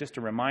 because just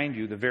to remind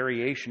you the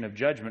variation of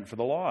judgment for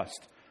the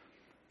lost.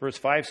 Verse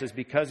 5 says,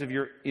 because of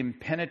your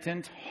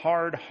impenitent,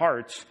 hard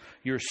hearts,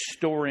 you're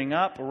storing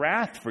up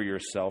wrath for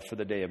yourself for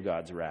the day of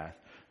God's wrath.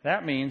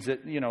 That means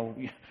that,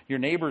 your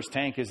neighbor's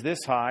tank is this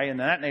high, and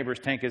that neighbor's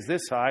tank is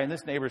this high, and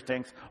this neighbor's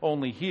tank's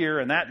only here,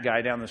 and that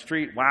guy down the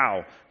street,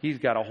 wow, he's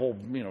got a whole,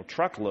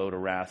 truckload of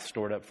wrath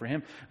stored up for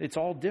him. It's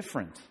all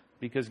different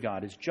because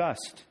God is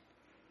just,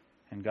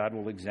 and God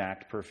will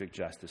exact perfect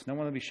justice. No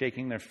one will be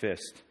shaking their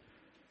fist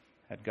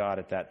at God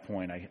at that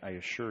point, I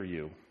assure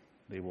you.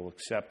 They will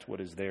accept what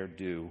is their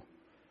due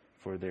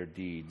for their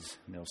deeds,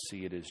 and they'll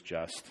see it as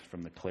just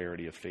from the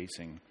clarity of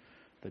facing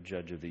the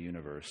judge of the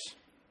universe.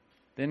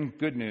 Then,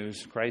 good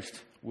news,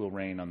 Christ will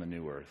reign on the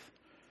new earth.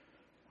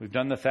 We've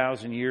done the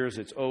 1,000 years,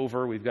 it's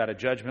over. We've got a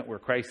judgment where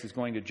Christ is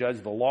going to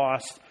judge the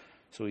lost.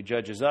 So he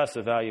judges us,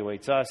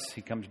 evaluates us.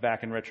 He comes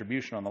back in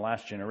retribution on the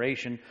last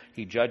generation.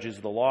 He judges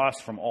the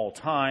lost from all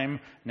time.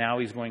 Now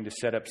he's going to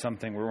set up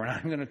something where we're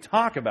not going to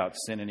talk about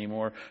sin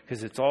anymore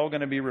because it's all going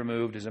to be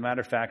removed. As a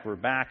matter of fact, we're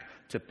back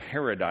to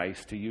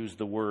paradise, to use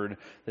the word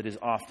that is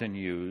often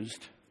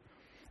used.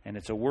 And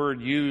it's a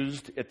word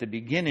used at the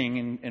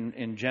beginning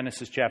in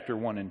Genesis chapter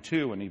 1 and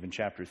 2 and even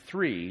chapter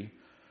 3.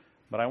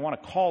 But I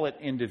want to call it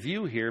into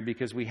view here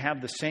because we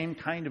have the same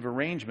kind of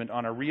arrangement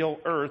on a real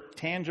earth,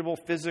 tangible,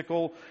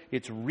 physical,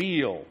 it's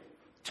real,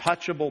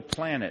 touchable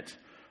planet.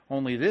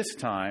 Only this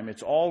time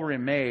it's all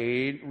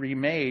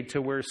remade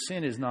to where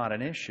sin is not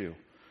an issue.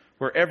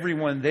 Where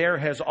everyone there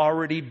has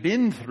already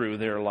been through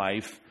their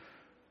life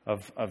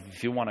of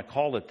if you want to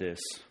call it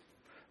this,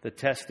 the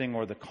testing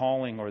or the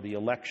calling or the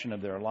election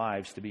of their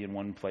lives to be in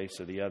one place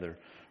or the other.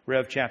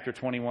 Rev chapter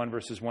 21,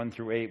 verses 1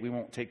 through 8. We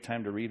won't take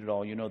time to read it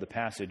all. You know the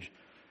passage.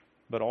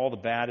 But all the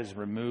bad is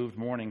removed,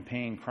 mourning,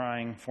 pain,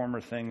 crying, former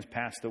things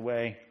passed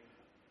away.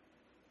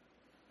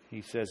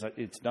 He says,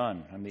 it's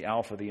done. I'm the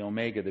Alpha, the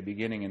Omega, the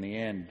beginning and the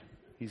end.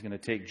 He's going to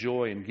take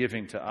joy in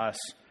giving to us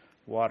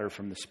water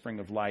from the spring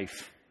of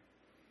life.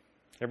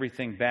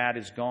 Everything bad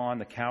is gone.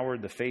 The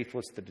coward, the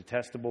faithless, the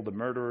detestable, the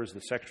murderers,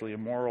 the sexually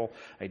immoral,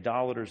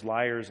 idolaters,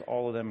 liars,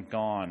 all of them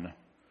gone.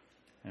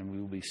 And we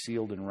will be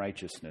sealed in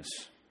righteousness.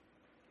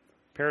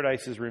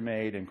 Paradise is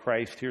remade, and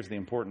Christ, here's the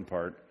important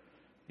part,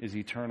 is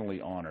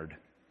eternally honored.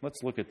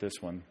 Let's look at this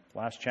one.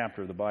 Last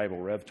chapter of the Bible,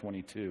 Rev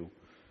 22.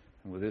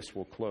 And with this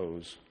we'll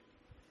close.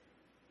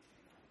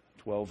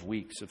 12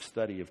 weeks of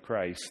study of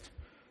Christ.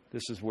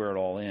 This is where it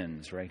all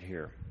ends, right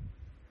here.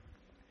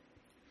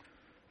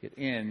 It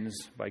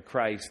ends by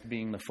Christ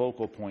being the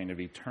focal point of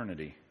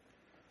eternity.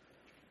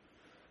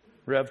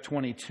 Rev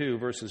 22,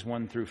 verses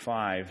 1 through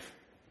 5.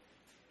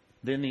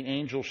 Then the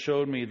angel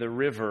showed me the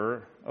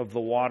river of the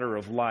water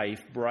of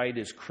life, bright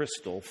as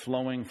crystal,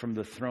 flowing from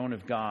the throne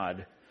of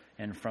God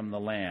and from the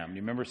Lamb.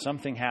 You remember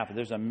something happened.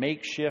 There's a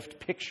makeshift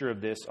picture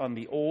of this on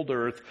the old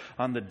earth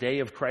on the day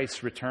of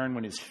Christ's return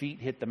when his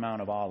feet hit the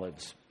Mount of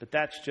Olives. But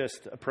that's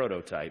just a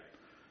prototype.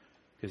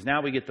 Because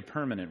now we get the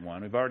permanent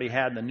one. We've already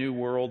had the new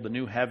world, the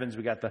new heavens.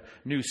 We got the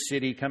new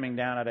city coming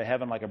down out of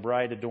heaven like a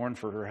bride adorned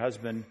for her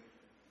husband.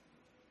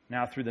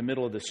 Now through the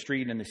middle of the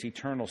street in this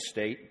eternal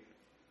state.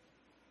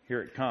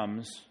 Here it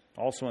comes.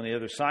 Also on the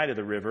other side of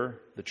the river,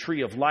 the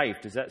tree of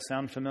life. Does that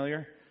sound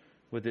familiar?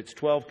 With its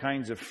 12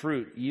 kinds of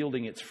fruit,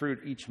 yielding its fruit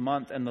each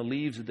month. And the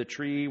leaves of the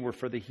tree were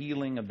for the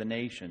healing of the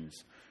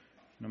nations.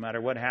 No matter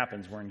what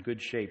happens, we're in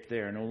good shape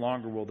there. No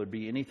longer will there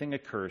be anything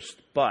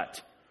accursed,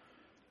 but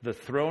the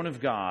throne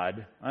of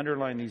God,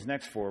 underline these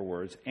next 4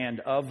 words, and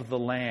of the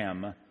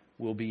Lamb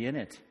will be in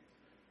it.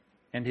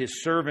 And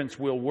his servants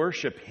will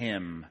worship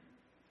him,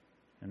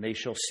 and they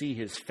shall see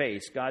his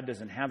face. God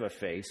doesn't have a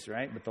face,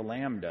 right? But the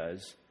Lamb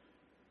does.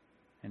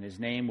 And his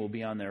name will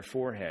be on their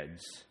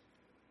foreheads.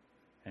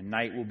 And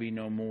night will be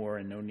no more,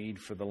 and no need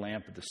for the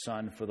lamp of the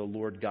sun, for the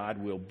Lord God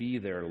will be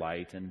their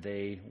light, and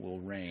they will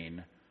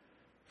reign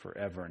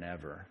forever and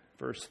ever.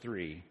 Verse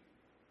 3,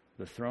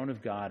 the throne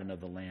of God and of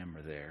the Lamb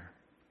are there.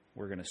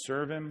 We're going to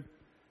serve him.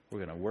 We're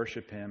going to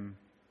worship him.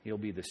 He'll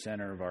be the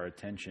center of our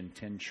attention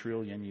 10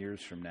 trillion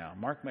years from now.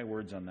 Mark my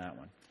words on that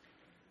one.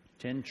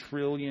 10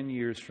 trillion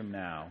years from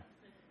now,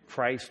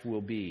 Christ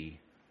will be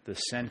the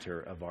center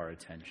of our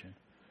attention.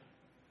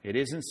 It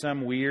isn't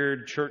some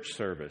weird church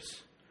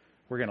service.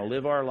 We're going to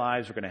live our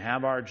lives. We're going to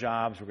have our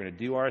jobs. We're going to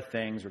do our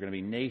things. We're going to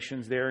be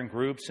nations there and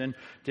groups and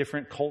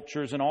different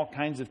cultures and all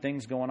kinds of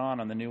things going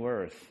on the new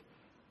earth.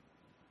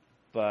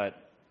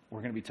 But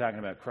we're going to be talking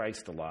about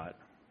Christ a lot.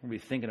 We'll be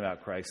thinking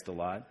about Christ a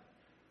lot.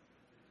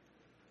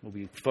 We'll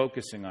be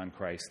focusing on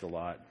Christ a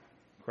lot.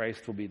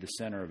 Christ will be the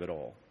center of it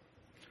all.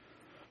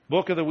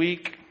 Book of the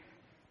week.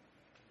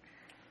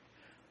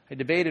 I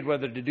debated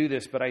whether to do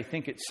this, but I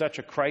think it's such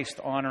a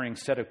Christ-honoring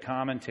set of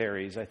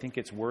commentaries. I think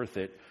it's worth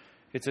it.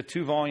 It's a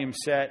 2-volume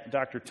set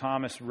Dr.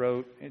 Thomas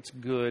wrote. It's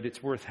good.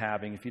 It's worth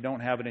having if you don't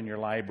have it in your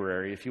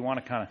library. If you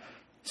want to kind of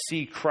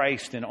see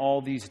Christ in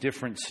all these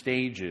different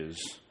stages.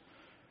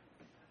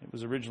 It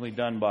was originally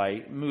done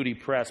by Moody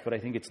Press, but I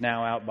think it's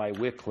now out by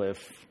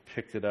Wycliffe.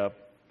 Picked it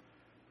up.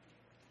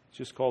 It's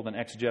just called an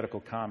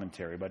exegetical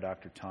commentary by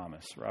Dr.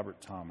 Thomas,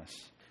 Robert Thomas.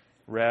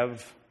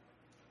 Rev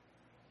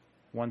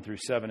 1 through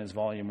 7 is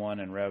volume 1,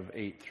 and Rev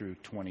 8 through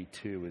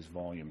 22 is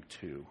volume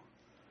 2.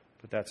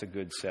 But that's a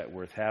good set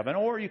worth having.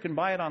 Or you can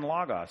buy it on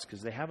Logos,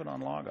 because they have it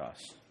on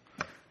Logos.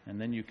 And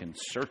then you can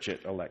search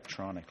it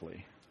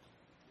electronically.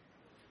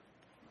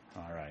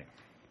 All right.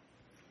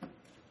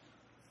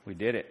 We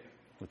did it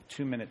with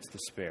 2 minutes to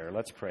spare.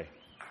 Let's pray.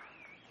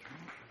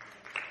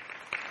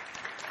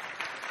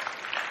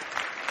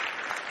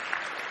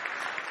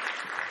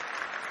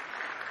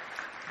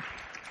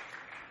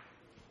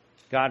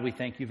 God, we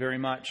thank you very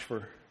much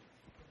for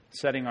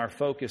setting our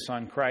focus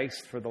on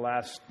Christ for the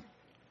last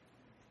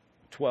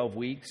 12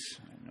 weeks.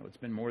 I know it's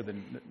been more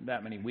than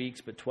that many weeks,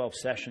 but 12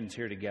 sessions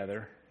here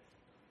together.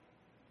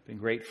 It's been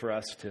great for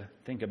us to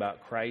think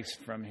about Christ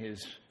from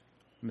his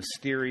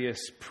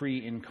mysterious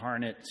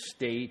pre-incarnate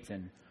state,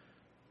 and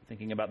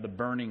thinking about the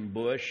burning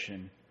bush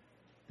and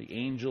the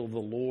angel of the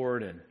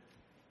Lord and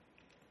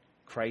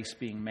Christ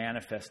being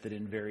manifested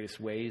in various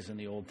ways in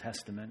the Old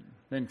Testament.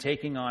 Then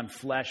taking on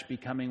flesh,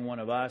 becoming one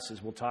of us,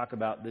 as we'll talk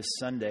about this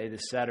Sunday,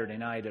 this Saturday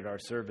night at our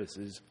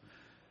services,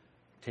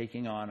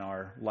 taking on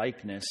our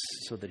likeness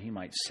so that he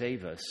might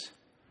save us,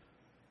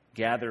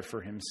 gather for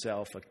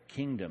himself a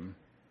kingdom,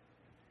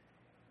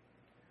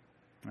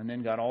 and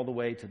then got all the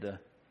way to the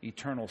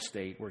eternal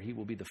state where he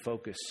will be the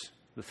focus.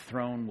 The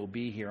throne will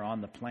be here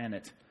on the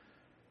planet.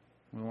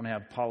 We won't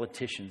have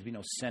politicians, be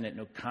no Senate,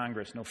 no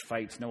Congress, no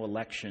fights, no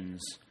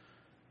elections.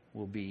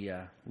 We'll be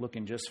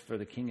looking just for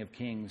the King of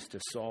Kings to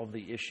solve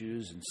the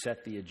issues and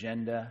set the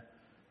agenda.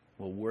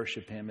 We'll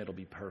worship him. It'll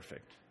be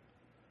perfect.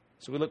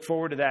 So we look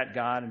forward to that,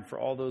 God. And for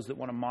all those that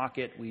want to mock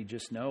it, we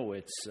just know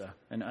it's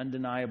an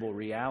undeniable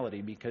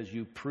reality, because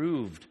you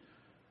proved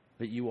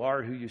that you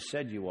are who you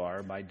said you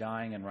are by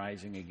dying and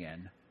rising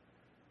again.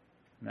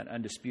 And that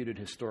undisputed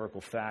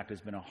historical fact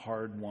has been a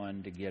hard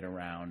one to get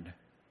around.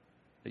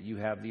 That you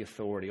have the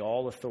authority.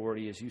 All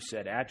authority, as you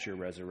said, at your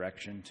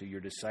resurrection to your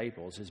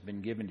disciples has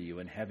been given to you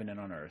in heaven and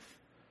on earth.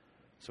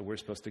 So we're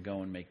supposed to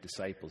go and make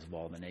disciples of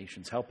all the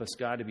nations. Help us,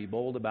 God, to be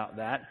bold about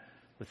that.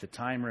 With the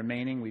time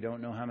remaining, we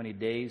don't know how many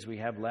days we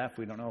have left.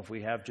 We don't know if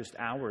we have just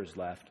hours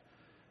left.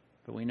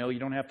 But we know you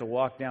don't have to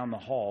walk down the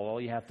hall.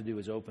 All you have to do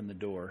is open the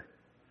door.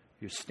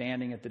 You're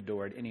standing at the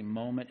door at any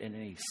moment, in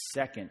any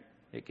second.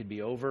 It could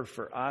be over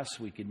for us.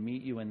 We could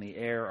meet you in the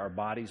air. Our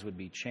bodies would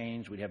be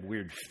changed. We'd have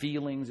weird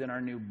feelings in our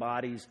new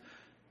bodies.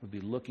 We'd be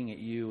looking at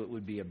you. It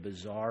would be a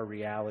bizarre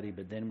reality,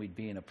 but then we'd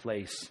be in a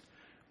place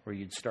where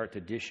you'd start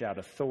to dish out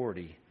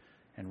authority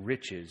and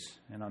riches,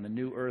 and on the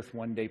new earth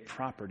one day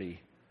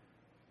property,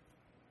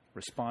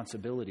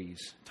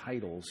 responsibilities,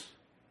 titles,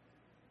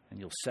 and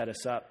you'll set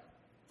us up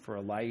for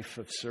a life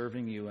of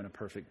serving you in a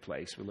perfect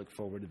place. We look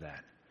forward to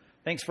that.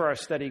 Thanks for our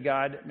study,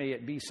 God. May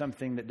it be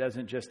something that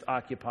doesn't just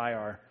occupy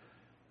our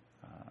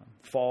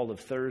fall of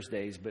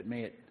Thursdays, but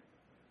may it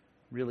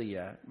really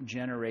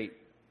generate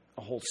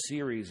a whole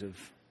series of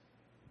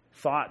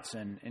thoughts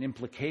and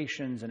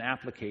implications and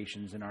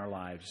applications in our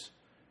lives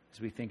as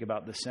we think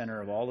about the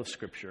center of all of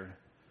Scripture,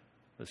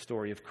 the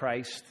story of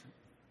Christ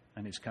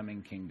and his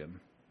coming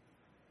kingdom.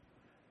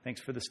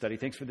 Thanks for the study.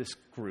 Thanks for this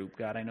group.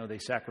 God, I know they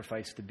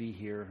sacrificed to be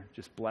here.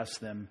 Just bless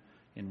them.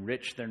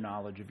 Enrich their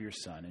knowledge of your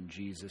Son. In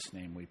Jesus'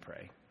 name we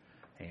pray.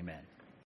 Amen.